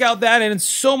right, check out that and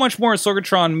so much more at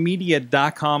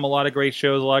SorgatronMedia.com. A lot of great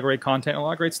shows, a lot of great content, a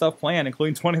lot of great stuff planned,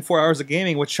 including 24 hours of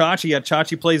gaming with Chachi at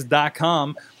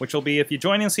ChachiPlays.com, which will be, if you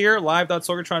join us here,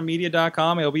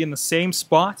 live.SorgatronMedia.com. It'll be in the same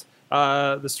spot,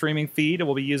 the streaming feed.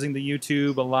 We'll be using the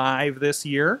YouTube Live this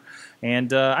year.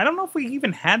 And I don't know if we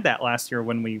even had that last year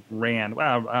when we ran.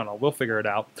 Well, I don't know. We'll figure it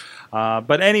out.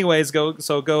 But anyways, go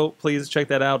please check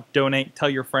that out. Donate. Tell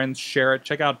your friends. Share it.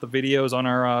 Check out the videos on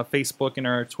our Facebook and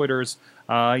our Twitters.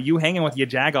 You hanging with your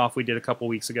Jagoff we did a couple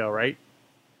weeks ago, right?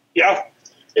 Yeah,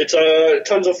 it's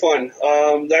tons of fun.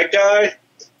 That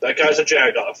guy's a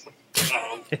Jagoff.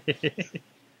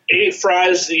 Ate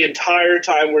fries the entire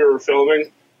time we were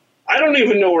filming. I don't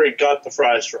even know where he got the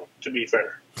fries from, to be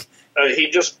fair. He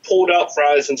just pulled out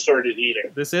fries and started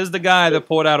eating. This is the guy that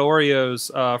pulled out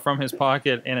Oreos from his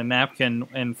pocket in a napkin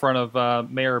in front of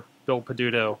Mayor Bill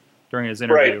Peduto during his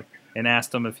interview, and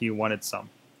asked him if he wanted some.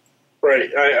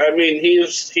 Right. I mean,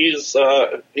 he's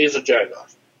a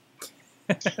Jagoff.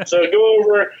 So go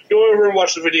over and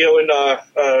watch the video and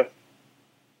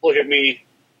look at me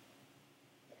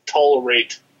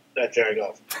tolerate that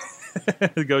Jagoff.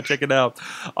 Go check it out.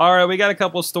 All right, we got a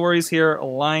couple stories here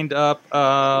lined up.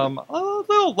 A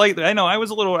little late. I know I was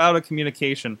a little out of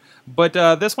communication, but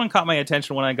this one caught my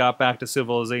attention when I got back to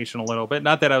civilization a little bit.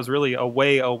 Not that I was really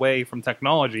away from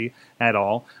technology at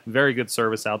all. Very good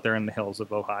service out there in the hills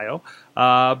of Ohio.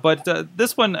 But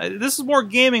this is more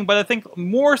gaming, but I think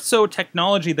more so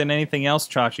technology than anything else,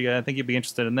 Chachi. I think you'd be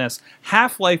interested in this.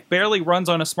 Halflife barely runs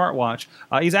on a smartwatch.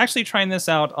 He's actually trying this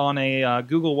out on a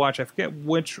Google Watch. I forget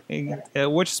which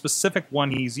specific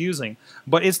one he's using,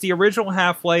 but it's the original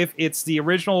Half-Life. It's the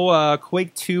original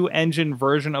Quake 2 engine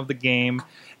version of the game,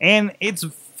 and it's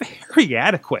very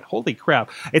adequate. Holy crap.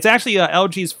 It's actually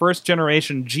LG's first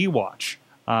generation G-Watch.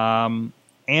 And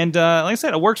like I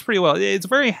said, it works pretty well. It's a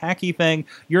very hacky thing.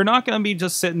 You're not going to be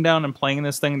just sitting down and playing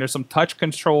this thing. There's some touch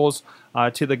controls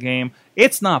to the game.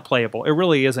 It's not playable. It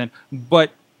really isn't,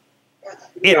 but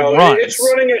it runs. It's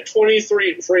running at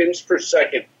 23 frames per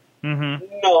second. Mm-hmm.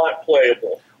 Not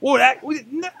playable. Well,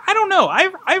 I don't know.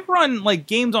 I've run like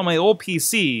games on my old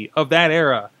PC of that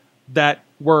era that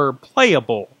were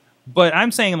playable, but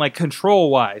I'm saying like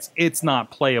control-wise, it's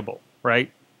not playable, right?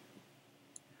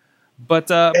 But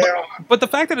the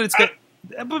fact that it's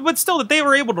but still that they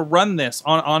were able to run this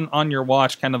on your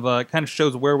watch kind of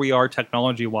shows where we are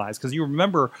technology-wise, because you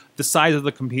remember the size of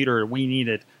the computer we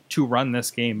needed to run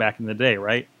this game back in the day,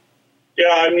 right? Yeah,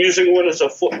 I'm using one as a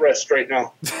footrest right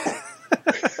now.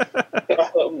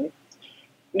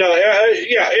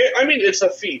 I mean, it's a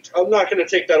feat. I'm not going to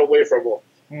take that away from him.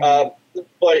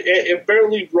 But it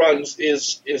barely runs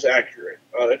is accurate.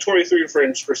 23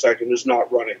 frames per second is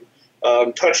not running.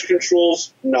 Touch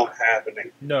controls, not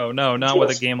happening. No, not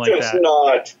with a game like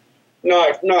that.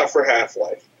 Not for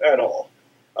Half-Life at all.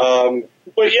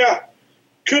 But yeah,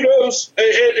 kudos.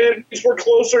 And we're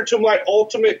closer to my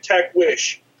ultimate tech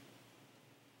wish.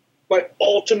 My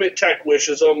ultimate tech wish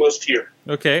is almost here.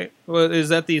 Okay. Well, is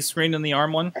that the screen in the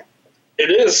arm one? It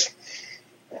is.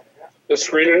 The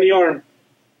screen in the arm.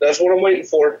 That's what I'm waiting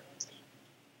for.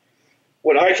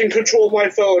 When I can control my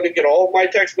phone and get all of my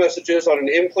text messages on an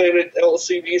implanted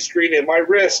LCD screen in my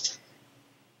wrist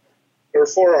or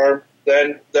forearm,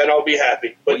 then I'll be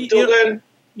happy. But Well, until then,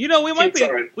 You know, we might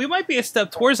trying. be a step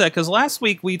towards that, because last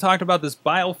week we talked about this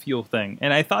biofuel thing,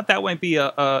 and I thought that might be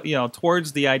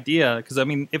towards the idea. Because I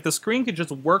mean, if the screen could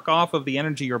just work off of the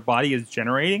energy your body is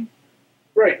generating,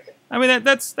 right. I mean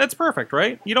that's perfect,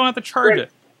 right? You don't have to charge Right.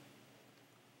 it.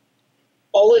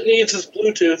 All it needs is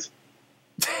Bluetooth.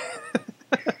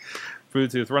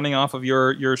 Bluetooth running off of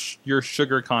your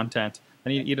sugar content. I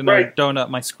need to eat another Right. donut.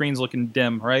 My screen's looking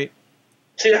dim, right?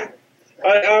 Yeah.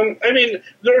 I mean,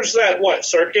 there's that,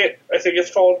 circuit, I think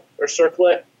it's called, or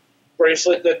circlet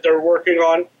bracelet that they're working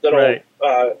on that'll Right.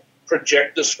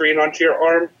 Project the screen onto your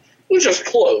arm, which is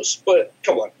close, but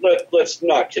come on, let's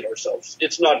not kid ourselves.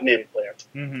 It's not an implant.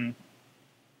 Mm-hmm.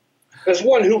 As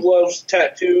one who loves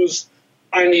tattoos,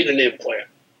 I need an implant.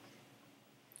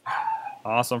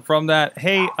 Awesome. From that,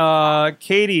 hey,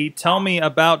 Katie, tell me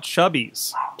about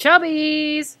Chubbies.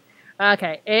 Chubbies.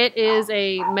 Okay, it is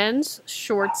a men's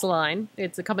shorts line.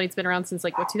 It's a company that's been around since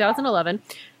 2011.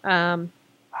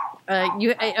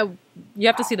 You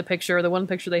have to see the picture. The one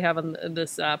picture they have on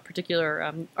this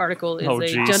particular article is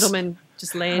a geez. gentleman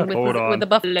just laying Hold on. with the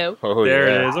buffalo. Oh, There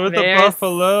yeah. it is, with Very the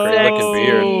buffalo. Great looking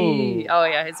beard. Sexy. Oh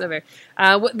yeah, it's so very.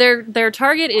 Their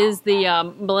target is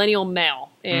the millennial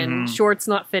male, and shorts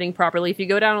not fitting properly. If you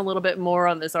go down a little bit more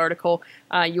on this article,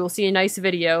 you will see a nice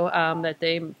video that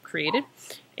they created.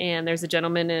 And there's a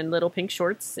gentleman in little pink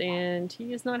shorts, and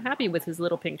he is not happy with his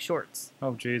little pink shorts.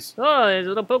 Oh, jeez. Oh, there's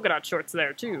little polka dot shorts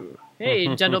there too.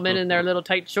 Hey, gentlemen in their little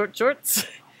tight shorts.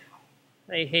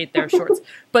 I hate their shorts,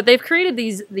 but they've created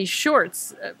these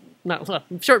shorts,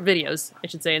 short videos, I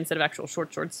should say, instead of actual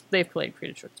shorts. They've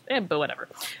created shorts, but whatever.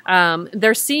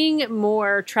 They're seeing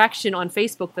more traction on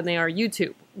Facebook than they are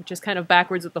YouTube, which is kind of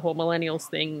backwards with the whole millennials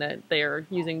thing that they are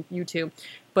using YouTube.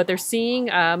 But they're seeing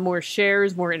more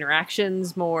shares, more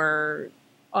interactions, more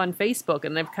on Facebook,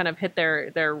 and they've kind of hit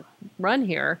their run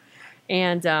here.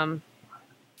 And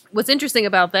what's interesting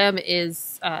about them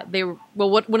is one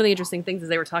of the interesting things is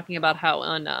they were talking about how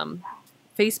on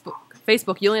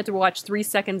Facebook you only have to watch 3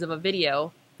 seconds of a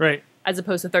video, Right. as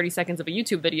opposed to 30 seconds of a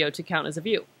YouTube video to count as a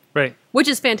view. Right. Which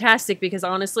is fantastic, because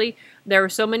honestly, there are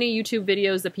so many YouTube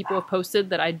videos that people have posted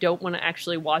that I don't want to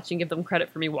actually watch and give them credit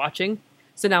for me watching.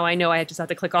 So now I know I just have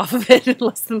to click off of it in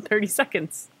less than 30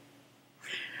 seconds.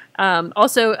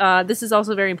 This is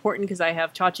also very important because I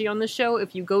have Chachi on the show.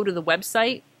 If you go to the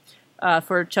website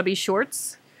for Chubby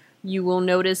Shorts, you will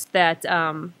notice that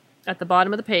at the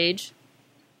bottom of the page,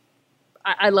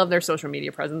 I love their social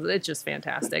media presence. It's just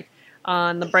fantastic.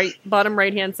 On the bottom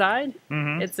right-hand side,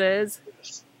 it says,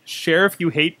 Share if you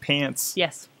hate pants.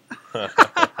 yes.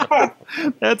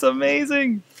 That's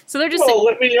amazing. So they're just... Well,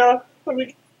 let me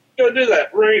go do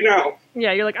that right now.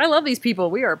 Yeah, you're like, I love these people.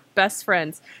 We are best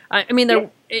friends. I mean,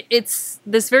 it's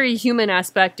this very human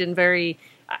aspect and very...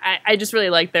 I just really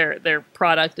like their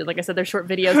product, and like I said, their short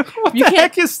videos. What the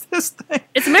heck is this thing?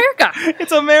 It's America.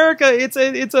 It's America.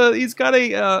 He's got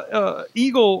a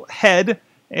eagle head,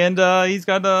 and he's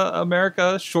got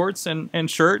America shorts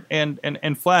and shirt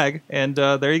and flag, and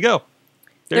there you go.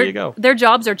 There you go. Their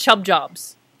jobs are chub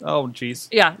jobs. Oh, jeez.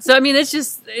 Yeah. So I mean, it's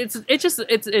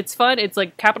fun. It's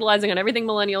like capitalizing on everything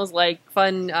millennials like,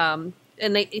 fun,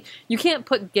 and you can't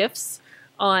put GIFs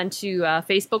onto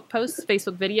Facebook posts,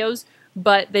 Facebook videos.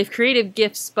 But they've created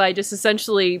GIFs by just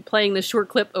essentially playing the short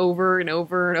clip over and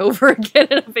over and over again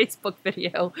in a Facebook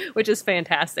video, which is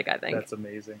fantastic, I think. That's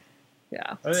amazing.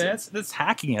 Yeah. I mean, that's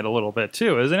hacking it a little bit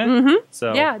too, isn't it? Mm-hmm.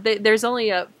 So yeah, there's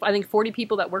only I think 40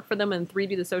 people that work for them, and 3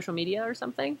 do the social media or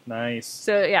something. nice.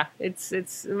 So yeah,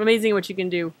 it's amazing what you can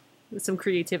do with some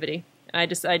creativity. And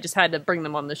I just had to bring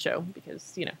them on the show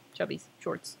because Chubbies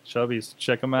shorts. Chubbies,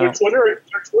 check them Their out. Twitter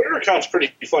account's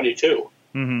pretty funny too.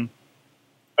 Mm-hmm.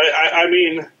 I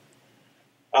mean,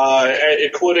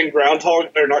 quoting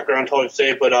not Groundhog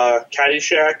Day, but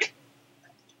Caddyshack.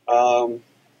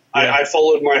 I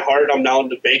followed my heart. I'm now in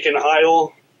the bacon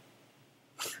aisle.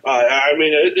 I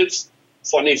mean, it's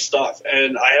funny stuff,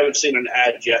 and I haven't seen an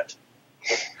ad yet.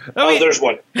 I mean, there's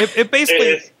one. It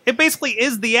basically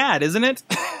is the ad, isn't it?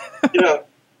 Yeah.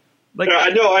 Like, I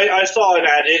know. I saw an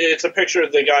ad. It's a picture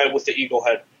of the guy with the eagle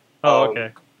head. oh,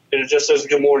 okay. And it just says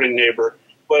 "Good morning, neighbor."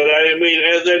 But I mean,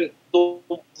 and then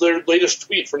their latest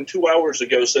tweet from 2 hours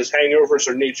ago says hangovers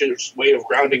are nature's way of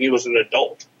grounding you as an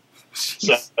adult.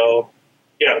 So,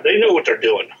 yeah, they know what they're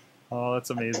doing. Oh, that's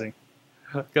amazing.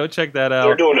 Go check that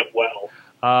They're out. doing it well.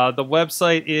 The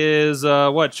website is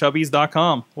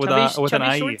Chubbies.com with an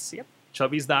IE. Shorts, yep.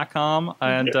 Chubbies.com,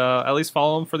 and at least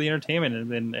follow them for the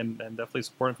entertainment, and definitely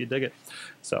support them if you dig it.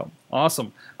 So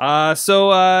awesome.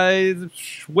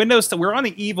 Windows. We're on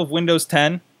the eve of Windows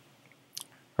 10.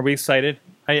 Are we excited?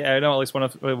 I know at least one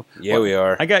of. Yeah, we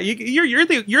are. I got you. You're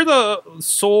the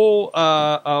sole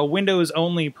Windows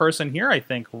only person here, I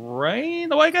think, right?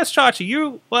 Well, I guess Chachi,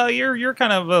 you're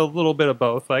kind of a little bit of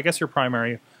both. I guess you're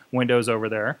primary Windows over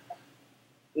there.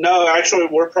 No, actually,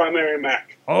 we're primary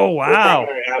Mac. Oh We're wow!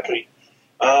 primary Happy.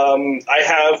 I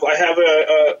have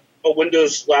a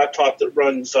Windows laptop that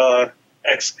runs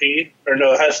XP, or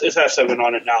no, it has 7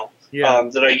 on it now. Yeah.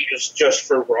 That I use just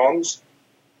for ROMs.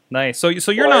 Nice. So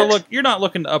you're not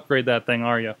looking to upgrade that thing,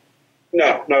 are you?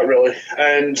 No, not really.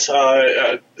 And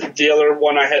the other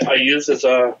one I use is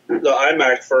the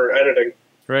iMac for editing.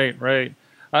 Right.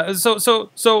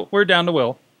 So we're down to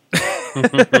Will.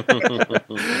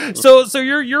 so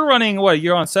you're running what?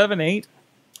 You're on 7, 8?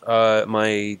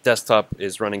 My desktop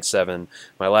is running 7.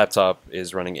 My laptop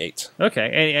is running 8.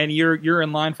 Okay, and you're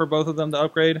in line for both of them to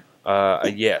upgrade?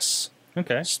 Yes.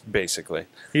 Okay. Basically.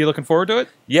 Are you looking forward to it?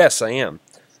 Yes, I am.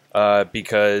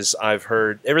 Because I've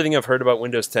heard everything I've heard about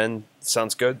Windows 10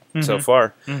 sounds good so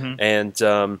far, and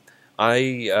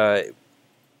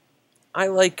I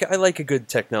like a good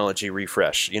technology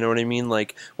refresh. You know what I mean?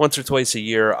 Like once or twice a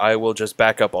year, I will just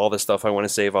back up all the stuff I want to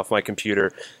save off my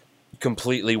computer,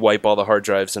 completely wipe all the hard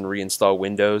drives, and reinstall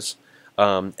Windows.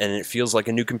 And it feels like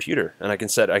a new computer, and I can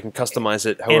customize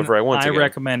it however I want to. I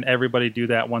recommend everybody do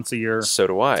that once a year. So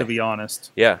do I. To be honest.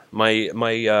 Yeah, my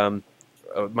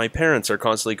parents are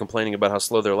constantly complaining about how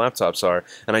slow their laptops are,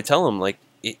 and I tell them like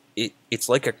it's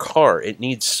like a car; it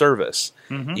needs service.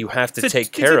 You have to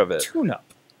take care of it. Tune-up.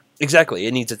 Exactly,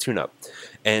 it needs a tune-up,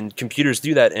 and computers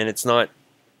do that, and it's not,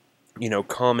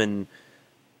 common,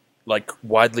 like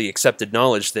widely accepted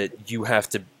knowledge that you have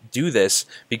to do this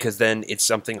because then it's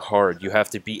something hard. You have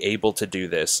to be able to do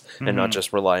this and not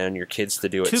just rely on your kids to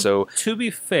do it. To be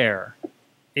fair,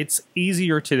 it's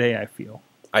easier today, I feel.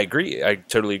 I agree. I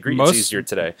totally agree. It's easier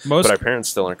today. But our parents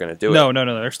still aren't going to do it. No.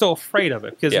 They're still afraid of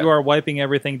it because you are wiping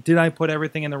everything. Did I put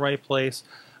everything in the right place?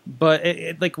 But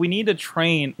we need to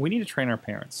train our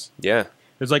parents. Yeah.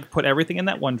 There's put everything in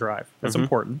that OneDrive. That's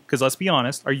important because let's be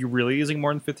honest. Are you really using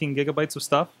more than 15 gigabytes of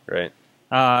stuff? Right.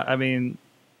 I mean,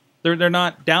 they're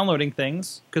not downloading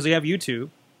things because they have YouTube.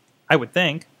 I would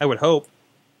think. I would hope.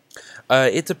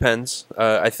 It depends.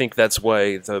 I think that's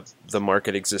why the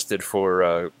market existed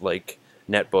for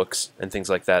netbooks and things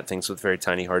like that, things with very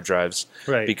tiny hard drives,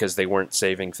 right? Because they weren't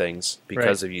saving things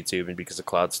because of YouTube and because of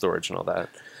cloud storage and all that.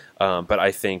 But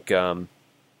I think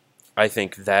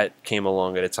that came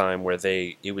along at a time where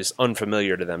it was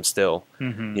unfamiliar to them still.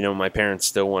 My parents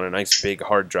still want a nice big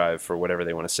hard drive for whatever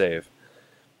they want to save.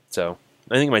 So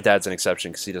I think my dad's an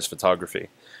exception because he does photography.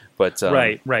 But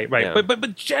right. Yeah.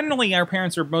 But generally, our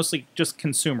parents are mostly just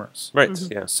consumers, right?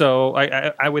 Yeah. So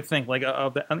I would think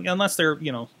unless they're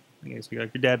like your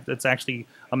dad, that's actually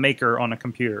a maker on a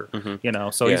computer,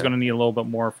 so he's going to need a little bit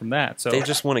more from that. So they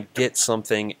just want to get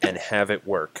something and have it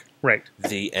work. Right.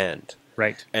 The end.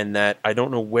 Right. And that I don't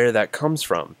know where that comes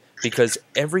from because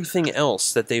everything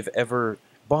else that they've ever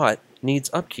bought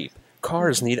needs upkeep.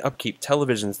 Cars need upkeep.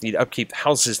 Televisions need upkeep.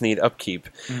 Houses need upkeep.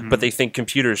 But they think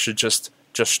computers should just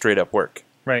straight up work.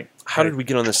 Right. How did we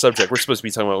get on this subject? We're supposed to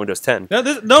be talking about Windows 10.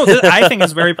 No, I think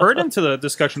it's very pertinent to the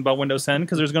discussion about Windows 10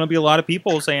 because there's going to be a lot of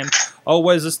people saying, "Oh,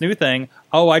 what is this new thing?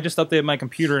 Oh, I just updated my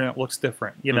computer and it looks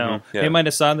different." They might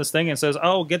decide this thing and says,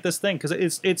 "Oh, get this thing," because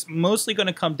it's mostly going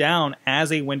to come down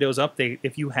as a Windows update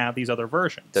if you have these other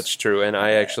versions. That's true, and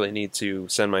I actually need to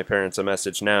send my parents a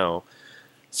message now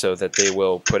so that they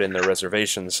will put in their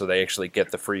reservations so they actually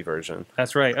get the free version.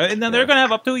 That's right. And then they're going to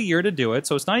have up to a year to do it,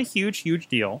 so it's not a huge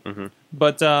deal.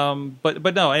 But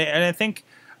no, and I think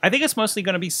it's mostly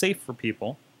going to be safe for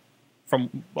people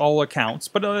from all accounts.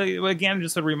 But again,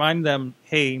 just to remind them,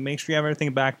 hey, make sure you have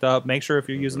everything backed up. Make sure if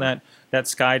you're using that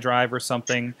Sky Drive or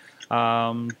something.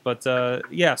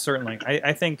 Yeah, certainly.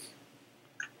 I think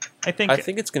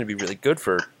it's going to be really good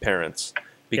for parents.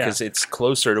 Because it's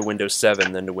closer to Windows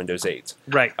 7 than to Windows 8.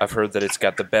 Right. I've heard that it's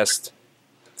got the best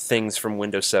things from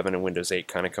Windows 7 and Windows 8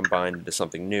 kind of combined into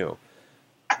something new.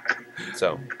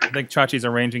 So I think Chachi's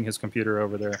arranging his computer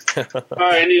over there.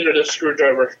 I needed a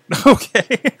screwdriver.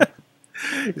 Okay.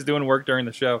 He's doing work during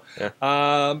the show. Yeah.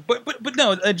 But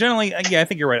no, generally, yeah, I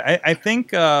think you're right. I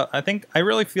think I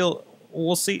really feel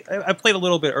we'll see. I played a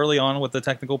little bit early on with the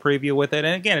technical preview with it,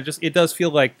 and again, it does feel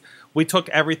like we took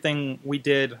everything we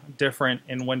did different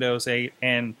in Windows 8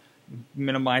 and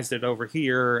minimized it over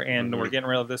here, and Mm-hmm. we're getting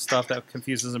rid of this stuff that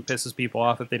confuses and pisses people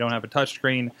off if they don't have a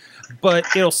touchscreen. But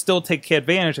it'll still take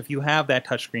advantage if you have that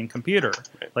touchscreen computer,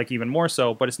 like even more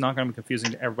so. But it's not going to be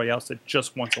confusing to everybody else that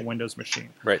just wants a Windows machine.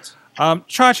 Right.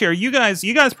 Chachi, are you guys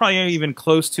probably aren't even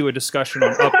close to a discussion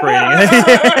on upgrading?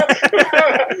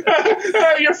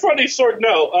 You're funny, Sorg.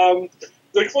 No.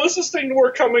 The closest thing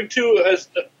we're coming to as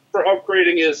for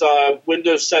upgrading is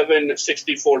Windows 7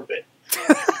 64-bit.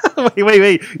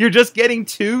 Wait. You're just getting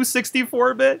to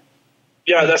 64-bit?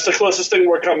 Yeah, that's the closest thing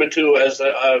we're coming to as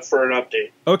for an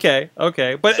update. Okay.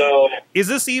 But So, is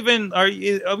this even?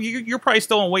 You're probably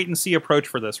still on wait and see approach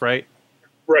for this, right?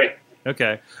 right.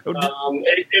 Okay.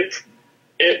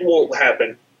 It won't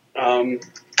happen.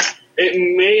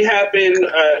 It may happen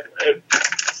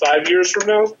 5 years from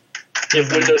now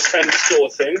if Windows 10 is still a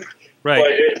thing. Right.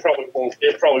 But it probably won't.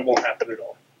 It probably won't happen at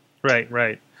all. Right.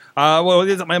 Well,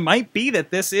 it might be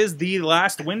that this is the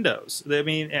last Windows. I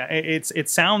mean, it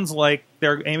sounds like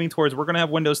they're aiming towards we're going to have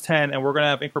Windows 10 and we're going to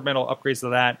have incremental upgrades to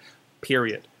that.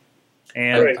 Period.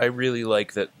 And Right. I really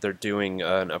like that they're doing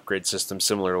an upgrade system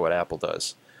similar to what Apple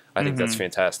does. I think that's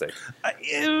fantastic.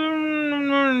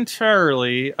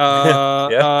 entirely.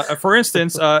 For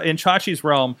instance, in Chachi's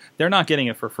realm, they're not getting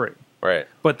it for free. Right.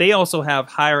 But they also have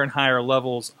higher and higher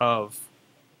levels of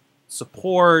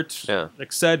support,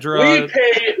 etc.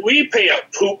 We pay a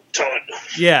poop ton.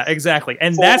 Yeah, exactly,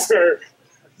 and for, that's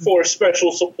for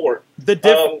special support.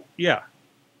 the yeah.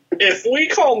 If we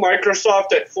call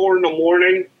Microsoft at 4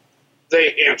 a.m,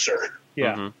 they answer.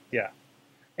 Yeah, yeah.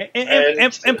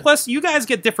 And plus, you guys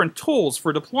get different tools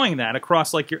for deploying that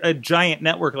across like a giant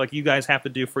network, like you guys have to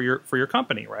do for your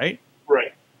company, right?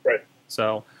 Right.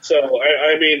 So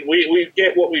I mean, we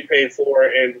get what we pay for,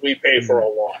 and we pay for a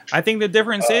lot. I think the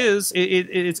difference is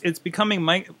it's becoming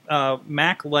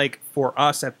Mac-like for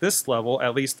us at this level,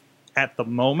 at least at the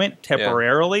moment,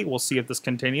 temporarily. Yeah. We'll see if this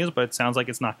continues, but it sounds like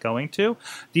it's not going to.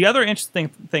 The other interesting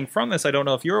thing from this, I don't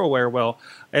know if you're aware, Will,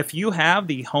 if you have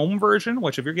the home version,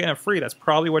 which if you're getting it free, that's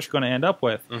probably what you're going to end up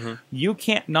with, you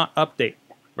can't not update.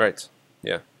 Right,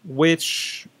 yeah.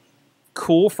 Which,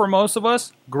 cool for most of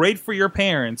us, great for your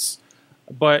parents,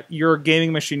 but your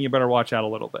gaming machine, you better watch out a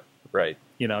little bit. Right.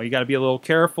 You know, you got to be a little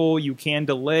careful. You can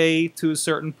delay to a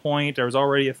certain point. There was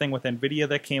already a thing with NVIDIA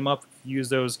that came up. Use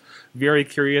those very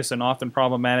curious and often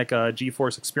problematic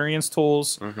GeForce Experience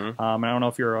tools. I don't know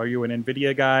if are you an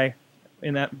NVIDIA guy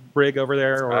in that brig over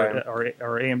there or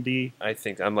AMD? I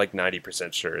think I'm like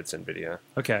 90% sure it's NVIDIA.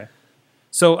 Okay.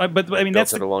 So, but I mean,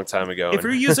 that's it a long time ago. If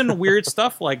you're using weird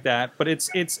stuff like that, but it's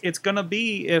gonna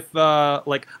be if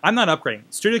like I'm not upgrading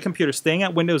Studio Computer, staying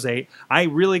at Windows 8. I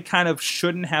really kind of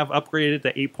shouldn't have upgraded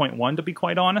to 8.1 to be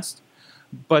quite honest.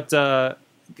 But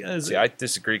see, I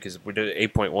disagree because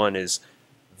 8.1 is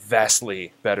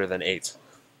vastly better than 8.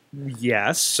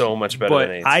 Yes, so much better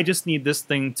than 8. I just need this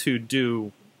thing to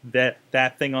do that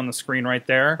thing on the screen right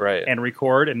there, and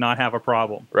record and not have a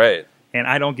problem. Right. And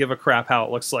I don't give a crap how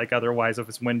it looks like otherwise if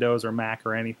it's Windows or Mac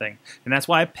or anything. And that's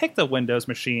why I picked a Windows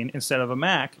machine instead of a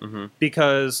Mac,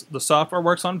 because the software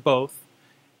works on both.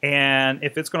 And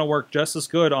if it's going to work just as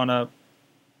good on a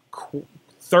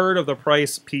third of the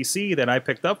price PC that I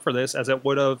picked up for this as it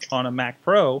would have on a Mac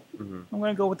Pro, I'm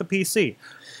going to go with the PC.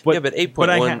 But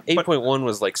 8.1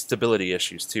 was like stability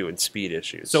issues too and speed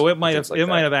issues. So it might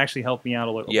have actually helped me out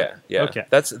a little bit. Yeah. Okay.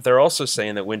 They're also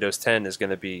saying that Windows 10 is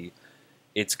going to be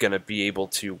able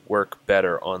to work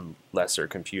better on lesser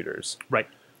computers. Right.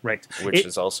 Which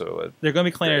is also they're going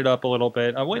to be cleaning it up a little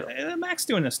bit. Mac's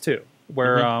doing this too,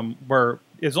 where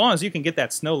as long as you can get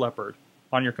that Snow Leopard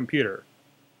on your computer,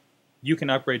 you can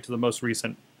upgrade to the most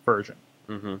recent version.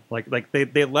 Like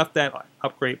they left that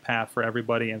upgrade path for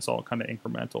everybody, and it's all kind of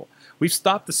incremental. We've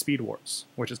stopped the speed wars,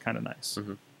 which is kind of nice.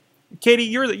 Katie,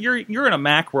 you're in a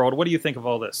Mac world. What do you think of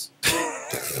all this?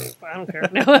 I don't care.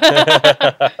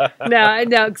 No,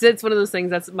 because it's one of those things.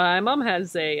 That's my mom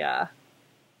has a.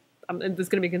 I'm just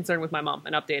going to be concerned with my mom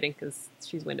and updating because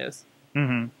she's Windows.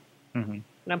 And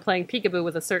I'm playing peekaboo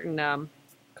with a certain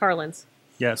Carlins.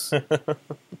 Yes.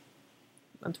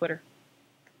 On Twitter.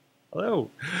 Hello.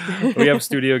 We have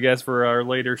studio guests for our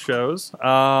later shows.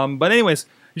 But anyways,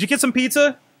 did you get some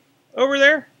pizza over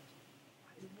there?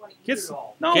 Get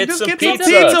some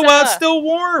pizza while it's still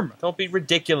warm. Don't be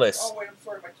ridiculous. Oh, wait, I'm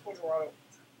sorry. My Twitter auto.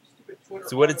 Stupid Twitter.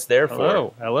 It's what it's there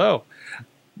for. Hello.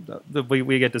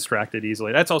 We get distracted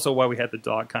easily. That's also why we had the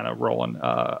dog kind of rolling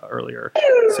earlier.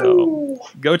 So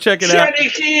go check it out. Shiny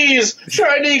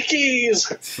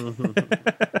keys.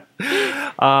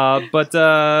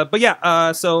 But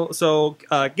yeah. So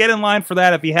get in line for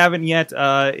that if you haven't yet.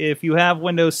 If you have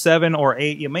Windows 7 or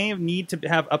 8, you may need to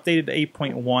have updated to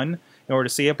 8.1. in order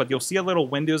to see it, but you'll see a little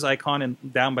Windows icon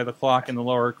down by the clock in the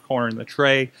lower corner in the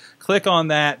tray. Click on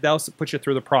that. That'll put you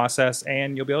through the process,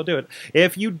 and you'll be able to do it.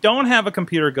 If you don't have a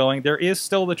computer going, there is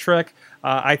still the trick.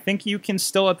 I think you can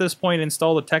still, at this point,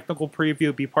 install the technical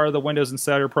preview, be part of the Windows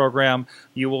Insider program.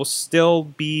 You will still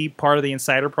be part of the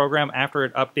Insider program after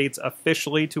it updates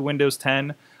officially to Windows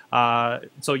 10.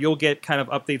 So you'll get kind of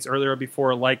updates earlier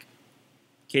before, like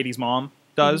Katie's mom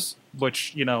does,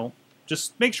 which, you know,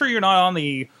 just make sure you're not on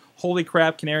the holy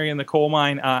crap, canary in the coal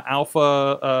mine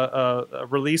alpha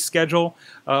release schedule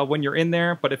when you're in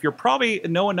there. But if you're probably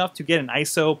know enough to get an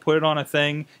ISO, put it on a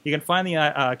thing, you can find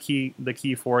the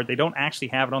key for it. They don't actually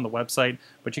have it on the website,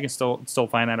 but you can still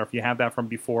find that. Or if you have that from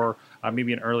before,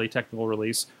 maybe an early technical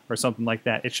release or something like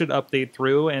that, it should update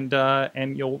through,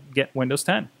 and you'll get Windows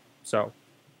 10. So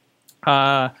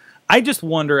I just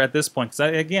wonder at this point,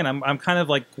 because again, I'm kind of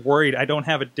like worried. I don't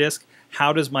have a disk.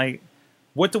 How does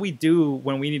what do we do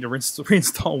when we need to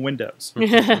reinstall Windows?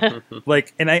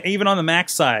 Like, and even on the Mac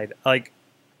side, like,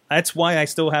 that's why I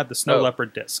still have the Snow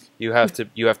Leopard disk. You have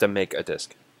to make a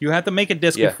disk. You have to make a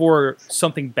disk before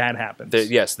something bad happens.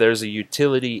 Yes, there's a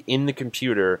utility in the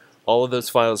computer. All of those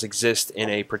files exist in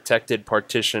a protected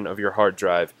partition of your hard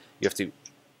drive. You have to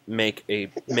make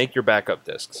your backup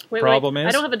disks. Problem is,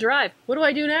 I don't have a drive. What do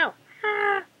I do now?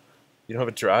 You don't have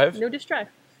a drive? No disk drive.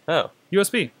 Oh.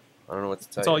 USB. I don't know what to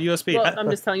tell It's you. all USB. Well, I'm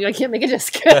just telling you, I can't make a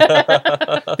disk.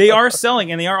 They are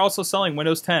selling, and they are also selling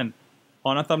Windows 10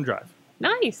 on a thumb drive.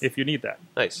 Nice. If you need that.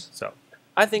 Nice. So,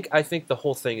 I think the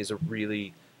whole thing is a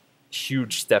really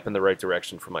huge step in the right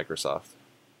direction for Microsoft.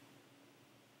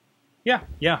 yeah.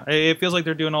 It feels like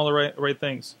they're doing all the right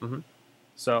things. Mm-hmm.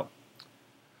 So,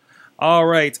 all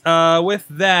right. With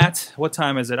that, what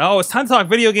time is it? Oh, it's time to talk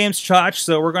video games, Chotch.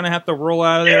 So we're gonna have to roll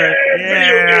out of there.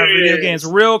 Yeah, video games.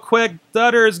 Real quick,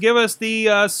 Dutters, give us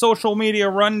the social media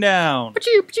rundown.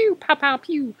 Pew, pew, pow, pow,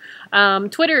 pew.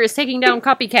 Twitter is taking down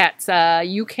copycats.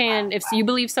 You can, if you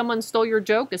believe someone stole your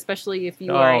joke, especially if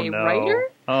you are a writer.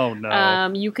 Oh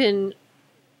no. You can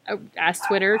ask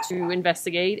Twitter to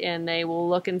investigate, and they will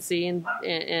look and see and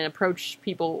approach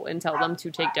people and tell them to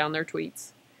take down their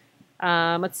tweets.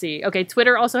 Let's see. Okay,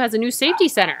 Twitter also has a new safety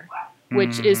center,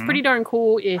 which is pretty darn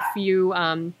cool if you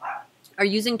are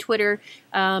using Twitter,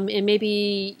 and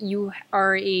maybe you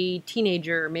are a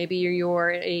teenager, maybe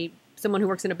you're someone who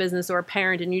works in a business or a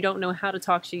parent, and you don't know how to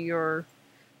talk to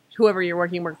whoever you're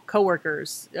working with,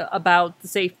 coworkers, about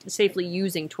safely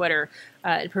using Twitter.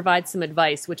 It provides some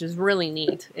advice, which is really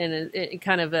neat, and it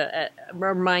kind of a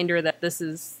reminder that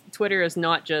Twitter is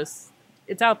not just,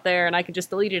 it's out there and I can just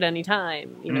delete it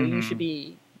anytime. You know, you should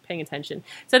be paying attention.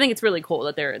 So I think it's really cool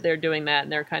that they're doing that,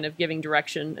 and they're kind of giving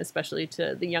direction, especially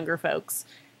to the younger folks,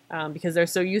 because they're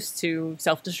so used to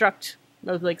self-destruct,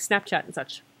 like Snapchat and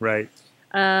such. Right.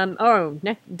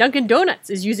 Dunkin' Donuts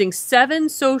is using 7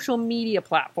 social media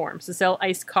platforms to sell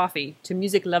iced coffee to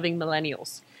music-loving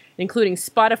millennials, including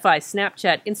Spotify,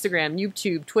 Snapchat, Instagram,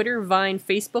 YouTube, Twitter, Vine,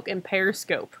 Facebook, and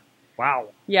Periscope. Wow.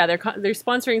 Yeah, they're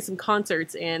sponsoring some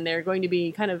concerts, and they're going to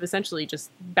be kind of essentially just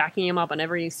backing them up on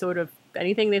every sort of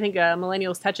anything they think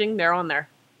millennials touching. They're on there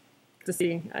to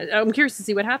see. I'm curious to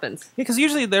see what happens. Yeah, because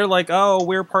usually they're like, oh,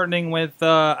 we're partnering with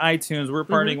iTunes, we're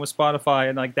partnering with Spotify,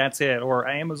 and like that's it, or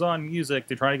Amazon Music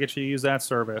to try to get you to use that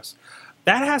service.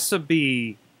 That has to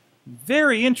be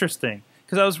very interesting.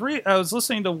 Because I was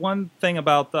listening to one thing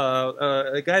about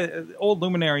a guy, old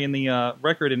luminary in the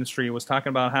record industry, was talking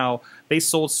about how they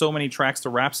sold so many tracks to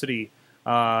Rhapsody,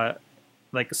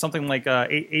 like something like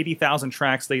 80,000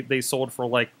 tracks they sold for,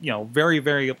 like, you know, very,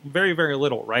 very, very, very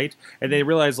little, right? And they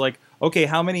realized, like, okay,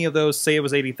 how many of those, say it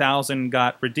was 80,000,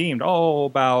 got redeemed? Oh,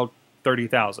 about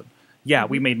 30,000. Yeah,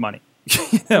 we made money.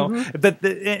 You know,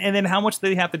 and then how much do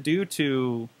they have to do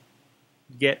to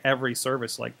get every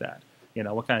service like that? You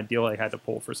know, what kind of deal they had to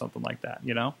pull for something like that,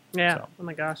 you know? Yeah. So, oh,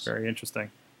 my gosh. Very interesting.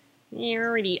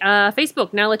 Alrighty.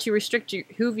 Facebook now lets you restrict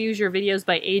who views your videos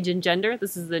by age and gender.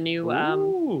 This is the new...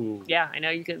 yeah, I know.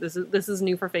 You can. This is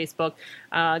new for Facebook.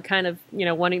 Kind of, you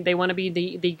know, they want to be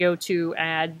the go-to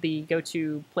ad, the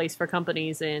go-to place for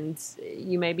companies, and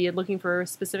you may be looking for a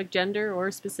specific gender or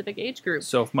a specific age group.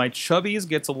 So if my Chubbies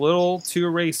gets a little too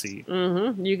racy...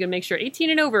 you can make sure 18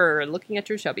 and over looking at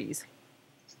your Chubbies.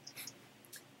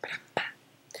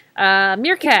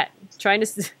 Meerkat trying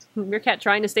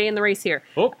to stay in the race here.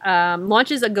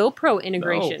 Launches a GoPro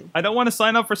integration. No, I don't want to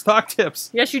sign up for stock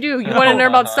tips. Yes, you do. You want to learn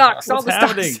about stocks. What's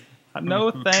happening? No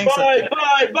thanks.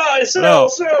 Buy, sell.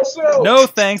 No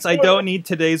thanks. I don't need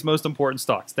today's most important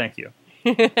stocks. Thank you.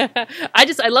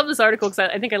 I love this article because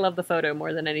I think I love the photo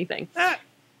more than anything. Hi,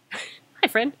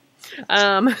 friend.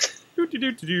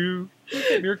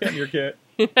 Meerkat.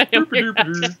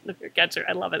 The Meerkatcher,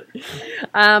 I love it.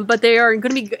 But they are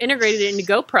going to be integrated into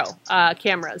GoPro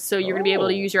cameras, so you're going to be able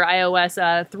to use your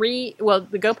iOS 3, well,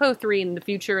 the GoPro 3 in the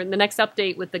future, and the next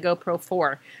update with the GoPro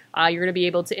 4, you're going to be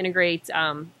able to integrate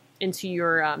into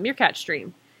your Meerkat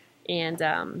stream. And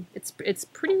it's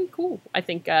pretty cool, I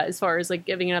think, as far as like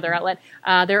giving another outlet.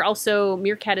 They're also,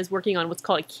 Meerkat is working on what's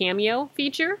called a cameo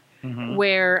feature,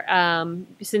 where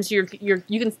since you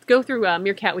can go through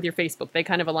Meerkat with your Facebook. They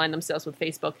kind of align themselves with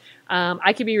Facebook.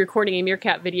 I could be recording a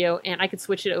Meerkat video, and I could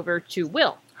switch it over to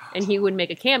Will, and he would make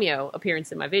a cameo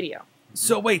appearance in my video.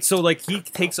 So wait, so like he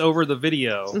takes over the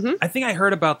video. I think I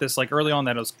heard about this like early on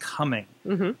that it was coming.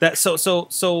 That so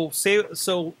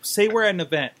say we're at an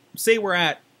event. Say we're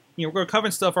at, you know, we're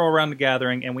covering stuff all around the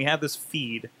gathering, and we have this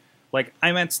feed. Like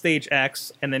I'm at stage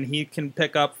X, and then he can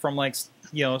pick up from like,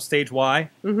 you know, stage Y.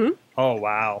 Oh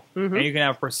wow! And you can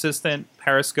have persistent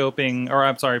periscoping, or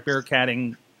I'm sorry,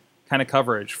 meerkatting kind of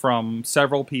coverage from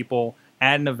several people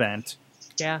at an event.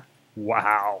 Yeah.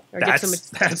 Wow,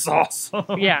 that's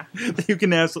awesome. Yeah, we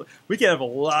can have a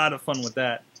lot of fun with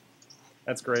that.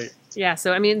 That's great. Yeah,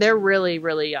 so I mean, they're really,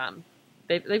 really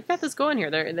they've got this going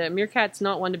here. The Meerkat's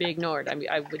not one to be ignored,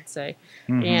 I would say.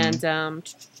 And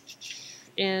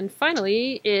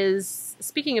finally is,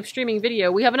 speaking of streaming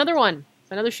video, we have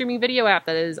another streaming video app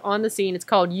that is on the scene. It's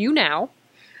called YouNow.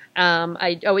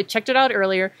 I checked it out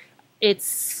earlier.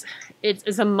 It's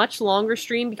a much longer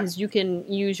stream because you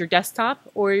can use your desktop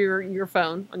or your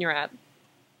phone on your app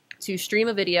to stream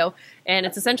a video, and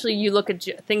it's essentially you look at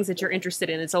things that you're interested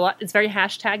in. It's very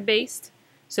hashtag based.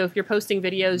 So if you're posting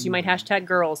videos, you might hashtag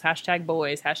girls, hashtag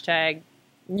boys, hashtag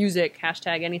music,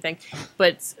 hashtag anything.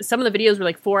 But some of the videos were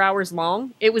like 4 hours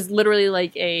long. It was literally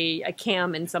like a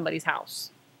cam in somebody's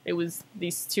house. It was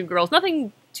these two girls.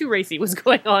 Nothing too racy was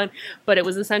going on, but it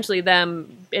was essentially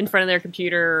them in front of their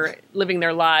computer living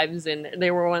their lives, and they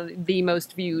were one of the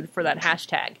most viewed for that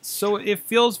hashtag. So it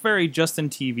feels very Justin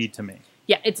TV to me.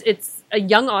 Yeah, it's a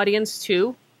young audience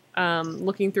too.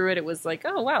 Looking through it, it was like,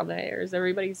 oh wow, there's a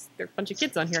bunch of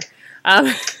kids on here.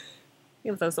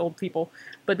 You know, those old people.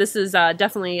 But this is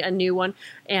definitely a new one,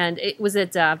 and it was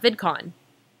at VidCon.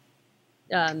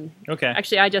 Okay.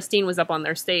 Actually, Justine was up on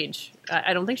their stage.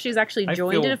 I don't think she's actually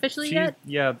joined it officially yet.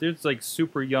 Yeah, there's like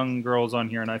super young girls on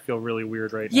here, and I feel really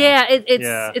weird right now. Yeah,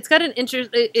 it's got an interest.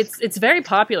 It's very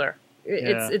popular.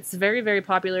 It's very, very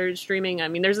popular streaming. I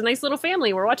mean, there's a nice little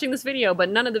family. We're watching this video, but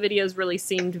none of the videos really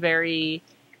seemed very.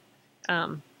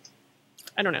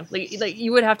 I don't know. Like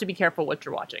you would have to be careful what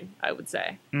you're watching, I would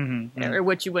say, or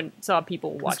what you wouldn't saw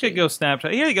people watching. This could go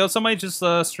Snapchat. Here you go. Somebody just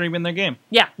streaming their game.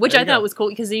 Yeah, which I thought was cool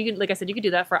because you could, like I said, you could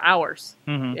do that for hours,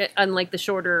 unlike the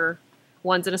shorter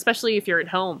ones, and especially if you're at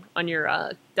home on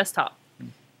your desktop,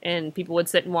 and people would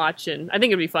sit and watch. And I think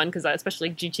it'd be fun because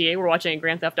especially GTA, we're watching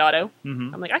Grand Theft Auto.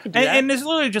 I'm like, I could do that. And it's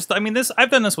literally just, I mean,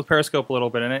 I've done this with Periscope a little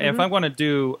bit, and if I want to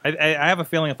do, I have a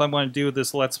feeling if I want to do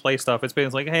this Let's Play stuff, it's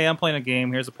basically like, hey, I'm playing a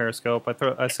game, here's a Periscope,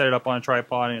 I set it up on a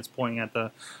tripod, and it's pointing at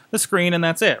the screen, and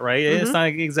that's it, right? It's not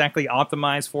exactly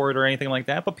optimized for it or anything like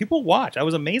that, but people watch. I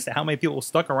was amazed at how many people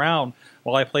stuck around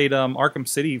while I played Arkham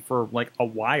City for like a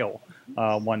while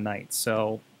one night,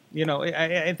 so... You know,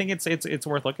 I think it's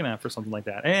worth looking at for something like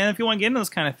that. And if you want to get into this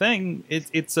kind of thing,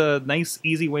 it's a nice,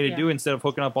 easy way to do it instead of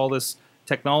hooking up all this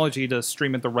technology to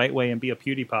stream it the right way and be a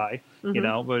PewDiePie. You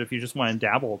know, but if you just want to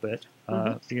dabble a bit,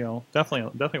 you know,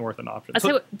 definitely worth an option. I'd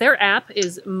say their app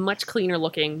is much cleaner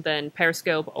looking than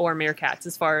Periscope or Meerkats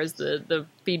as far as the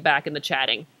feedback and the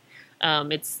chatting.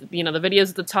 It's, you know, the videos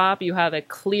at the top, you have a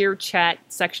clear chat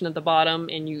section at the bottom,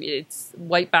 and it's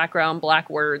white background, black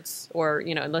words, or,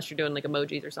 you know, unless you're doing like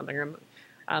emojis or something, or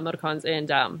emoticons,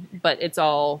 and but it's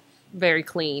all very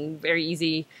clean, very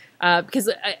easy, because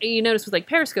you notice with like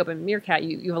Periscope and Meerkat,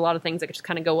 you have a lot of things that just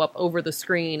kind of go up over the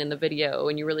screen in the video,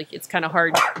 and it's kind of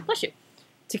hard, bless you,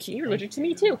 you're allergic to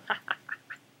me too.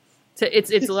 So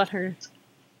it's a lot harder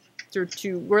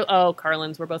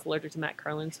Carlins, we're both allergic to Matt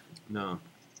Carlins.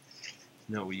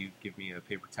 No, will you give me a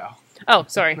paper towel? Oh,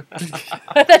 sorry.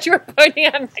 I thought you were pointing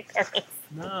at my Carlins.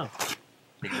 No.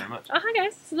 Thank you very much. Oh, hi,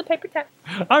 guys. This is a paper towel.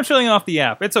 I'm showing off the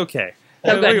app. It's okay.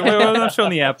 I'm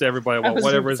showing the app to everybody,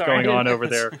 whatever is going on over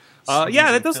there.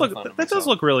 Yeah, that does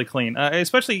look really clean.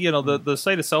 Especially, you know, the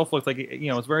site itself looks like, you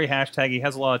know, it's very hashtaggy.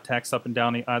 Has a lot of text up and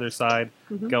down either side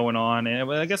going on,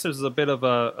 and I guess there's a bit of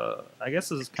I guess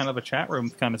this is kind of a chat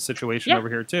room kind of situation over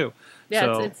here too. Yeah,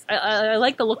 so. I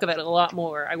like the look of it a lot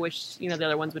more. I wish, you know, the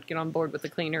other ones would get on board with the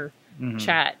cleaner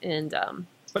chat and.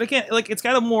 But again, like it's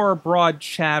got a more broad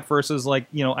chat versus like,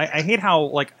 you know, I hate how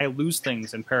like I lose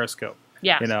things in Periscope.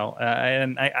 Yeah. You know,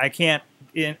 and I can't.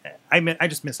 I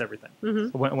just miss everything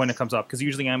when it comes up, because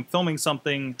usually I'm filming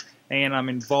something and I'm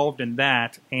involved in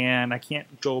that, and I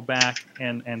can't go back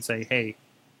and say, hey,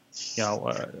 you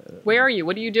know, where are you?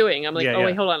 What are you doing? I'm like,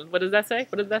 wait, hold on. What does that say?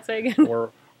 What does that say again?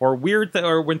 or weird,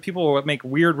 or when people make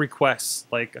weird requests,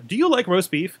 like, do you like roast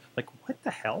beef? Like, what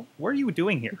the hell? What are you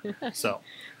doing here? So,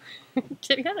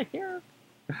 get out of here.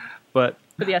 But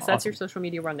yes, that's awesome. your social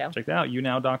media rundown. Check that out,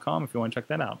 younow.com, if you want to check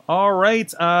that out. All right,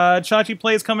 Chachi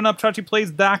Plays coming up,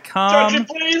 chachiplays.com.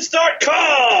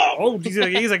 ChachiPlays.com! Oh,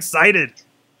 he's excited.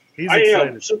 I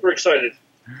am super excited.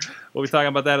 We'll be talking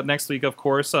about that next week, of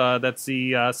course. That's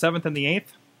the 7th and the 8th,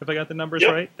 if I got the numbers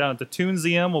right. Down at the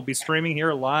Toonseum. We'll be streaming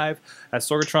here live at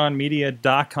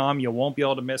sorgatronmedia.com. You won't be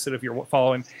able to miss it if you're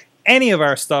following any of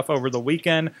our stuff over the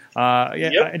weekend.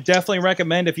 I definitely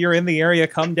recommend, if you're in the area,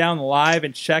 come down live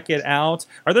and check it out.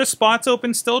 Are there spots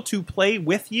open still to play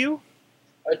with you?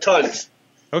 Tons.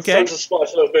 Okay. Tons of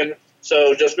spots open.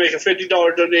 So just make a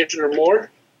 $50 donation or more,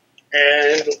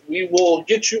 and we will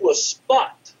get you a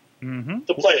spot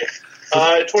to play.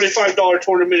 $25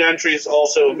 tournament entry is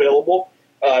also available.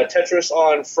 Tetris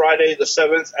on Friday the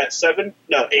 7th at 7.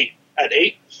 No, 8. At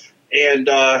 8. And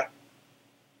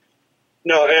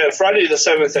Friday the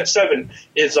 7th at 7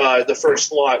 is the first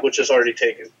slot, which is already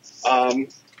taken.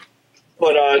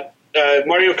 But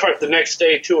Mario Kart the next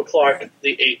day, 2 o'clock,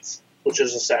 the 8th, which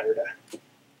is a Saturday.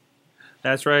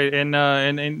 That's right. And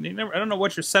you never, I don't know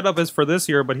what your setup is for this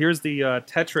year, but here's the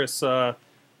Tetris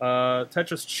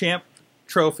Champ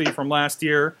trophy from last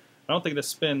year. I don't think it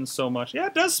spins so much. Yeah,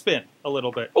 it does spin a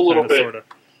little bit. Sort of.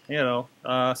 You know,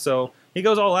 so he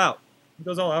goes all out. He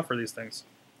goes all out for these things.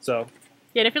 So.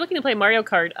 Yeah, and if you're looking to play Mario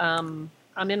Kart, I'm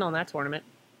in on that tournament.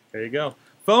 There you go.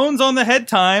 Phones on the head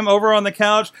time over on the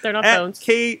couch. They're not phones.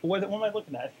 What am I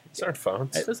looking at? Those aren't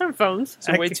phones. Those aren't phones.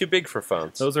 They're way too big for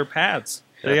phones. Those are pads.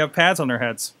 They have pads on their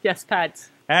heads. Yes, pads.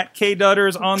 At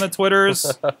KDutters on the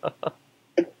Twitters.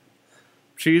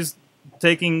 She's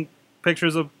taking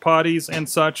pictures of potties and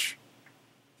such.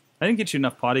 I didn't get you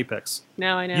enough potty pics.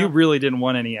 No, I know. You really didn't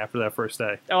want any after that first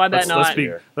day. Oh, I bet not.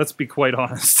 Let's be quite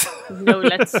honest. No,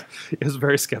 let's. It was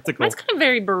very skeptical. Mine's kind of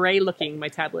very beret looking, my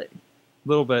tablet. A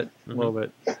little bit. A little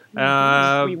bit.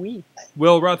 Oui.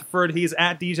 Will Rutherford, he's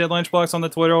at DJ Lunchbox on the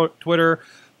Twitter.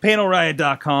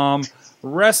 PanelRiot.com.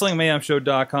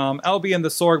 WrestlingMayhemShow.com. LB and the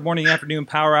Sorg Morning Afternoon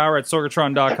Power Hour at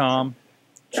Sorgatron.com.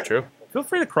 It's true. Feel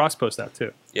free to cross-post that,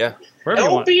 too. Yeah.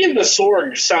 LB and the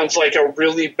Sorg sounds like a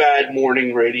really bad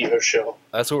morning radio show.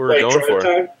 That's what we're going for.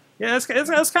 Time? Yeah, that's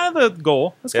kind of the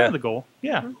goal. That's kind of the goal.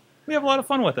 Yeah. We have a lot of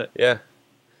fun with it. Yeah.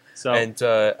 So. And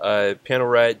Panel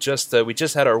Riot, we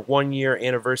just had our 1-year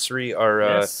anniversary.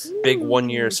 Our big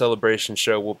 1-year celebration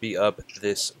show will be up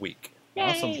this week. Yay.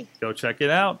 Awesome. Go check it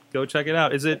out. Go check it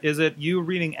out. Is it you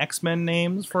reading X-Men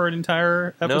names for an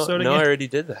entire episode again? No, I already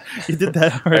did that. You did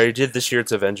that already? I already did this year.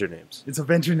 It's Avenger names. It's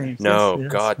Avenger names. No, yes.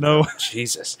 God, no.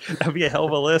 Jesus. That'd be a hell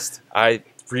of a list. I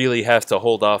really have to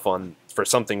hold off for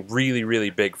something really, really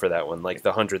big for that one, like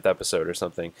the 100th episode or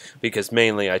something, because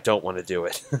mainly I don't want to do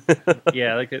it.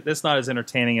 Yeah, like it's not as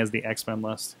entertaining as the X-Men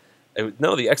list.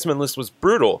 No, the X-Men list was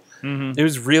brutal. Mm-hmm. It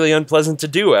was really unpleasant to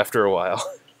do after a while.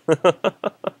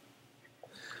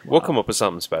 We'll come up with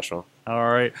something special.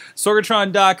 All right.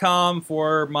 Sorgatron.com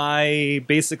for my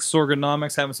basic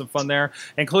Sorgonomics, having some fun there,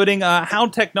 including how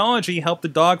technology helped the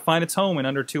dog find its home in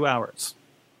under 2 hours.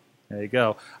 There you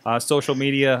go. Social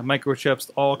media, microchips,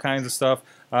 all kinds of stuff.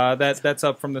 That's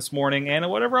up from this morning, and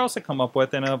whatever else I come up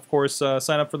with. And, of course,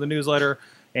 sign up for the newsletter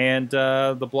and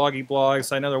the bloggy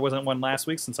blogs. I know there wasn't one last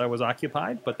week since I was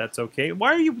occupied, but that's okay.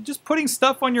 Why are you just putting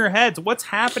stuff on your heads? What's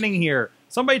happening here?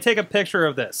 Somebody take a picture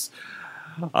of this.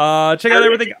 Check out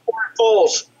everything.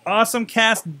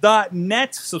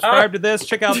 AwesomeCast.net. Subscribe to this.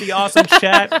 Check out the awesome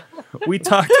chat. We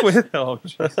talked with. Oh,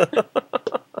 jeez.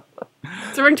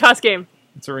 It's a ring toss game.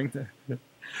 It's a ring.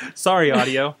 Sorry,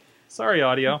 audio. Sorry,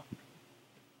 audio.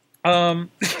 But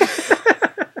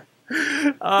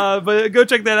go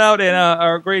check that out and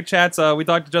our great chats. We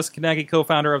talked to Justin Kaneki,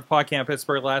 co-founder of PodCamp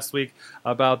Pittsburgh, last week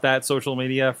about that, social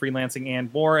media, freelancing,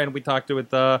 and more. And we talked with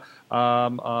the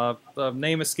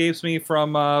name escapes me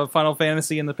from Final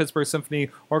Fantasy and the Pittsburgh Symphony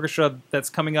Orchestra that's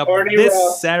coming up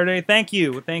this Saturday. Thank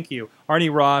you,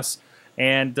 Arnie Ross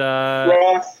and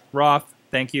Roth.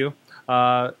 Thank you.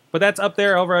 But that's up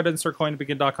there over at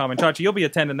insertcoinbegin.com. And Chachi, you'll be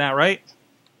attending that, right?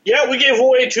 Yeah, we gave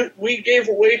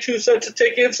away two sets of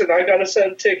tickets, and I got a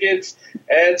set of tickets,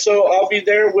 and so I'll be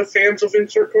there with fans of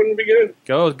Insert Coin to Begin.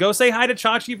 Go say hi to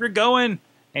Chachi if you're going,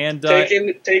 and taking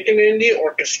in the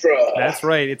orchestra. That's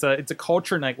right. It's a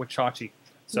culture night with Chachi.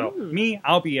 So me,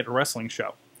 I'll be at a wrestling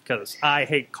show because I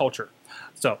hate culture.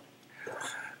 So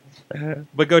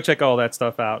But go check all that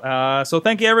stuff out. So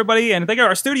thank you, everybody, and thank you,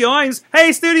 our studio audience.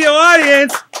 Hey, studio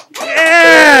audience!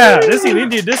 Yeah! We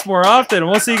need this more often.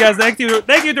 We'll see you guys next week.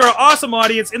 Thank you to our awesome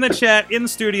audience in the chat, in the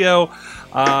studio.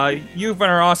 You've been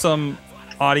our awesome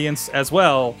audience as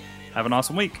well. Have an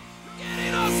awesome week.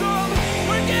 Getting awesome,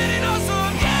 we're getting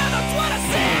awesome, yeah, that's what I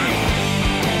said.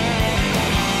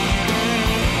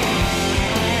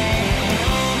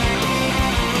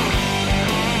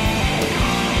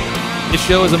 This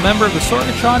show is a member of the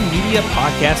Sorgatron Media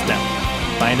Podcast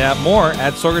Network. Find out more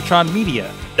at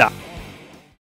sorgatronmedia.com.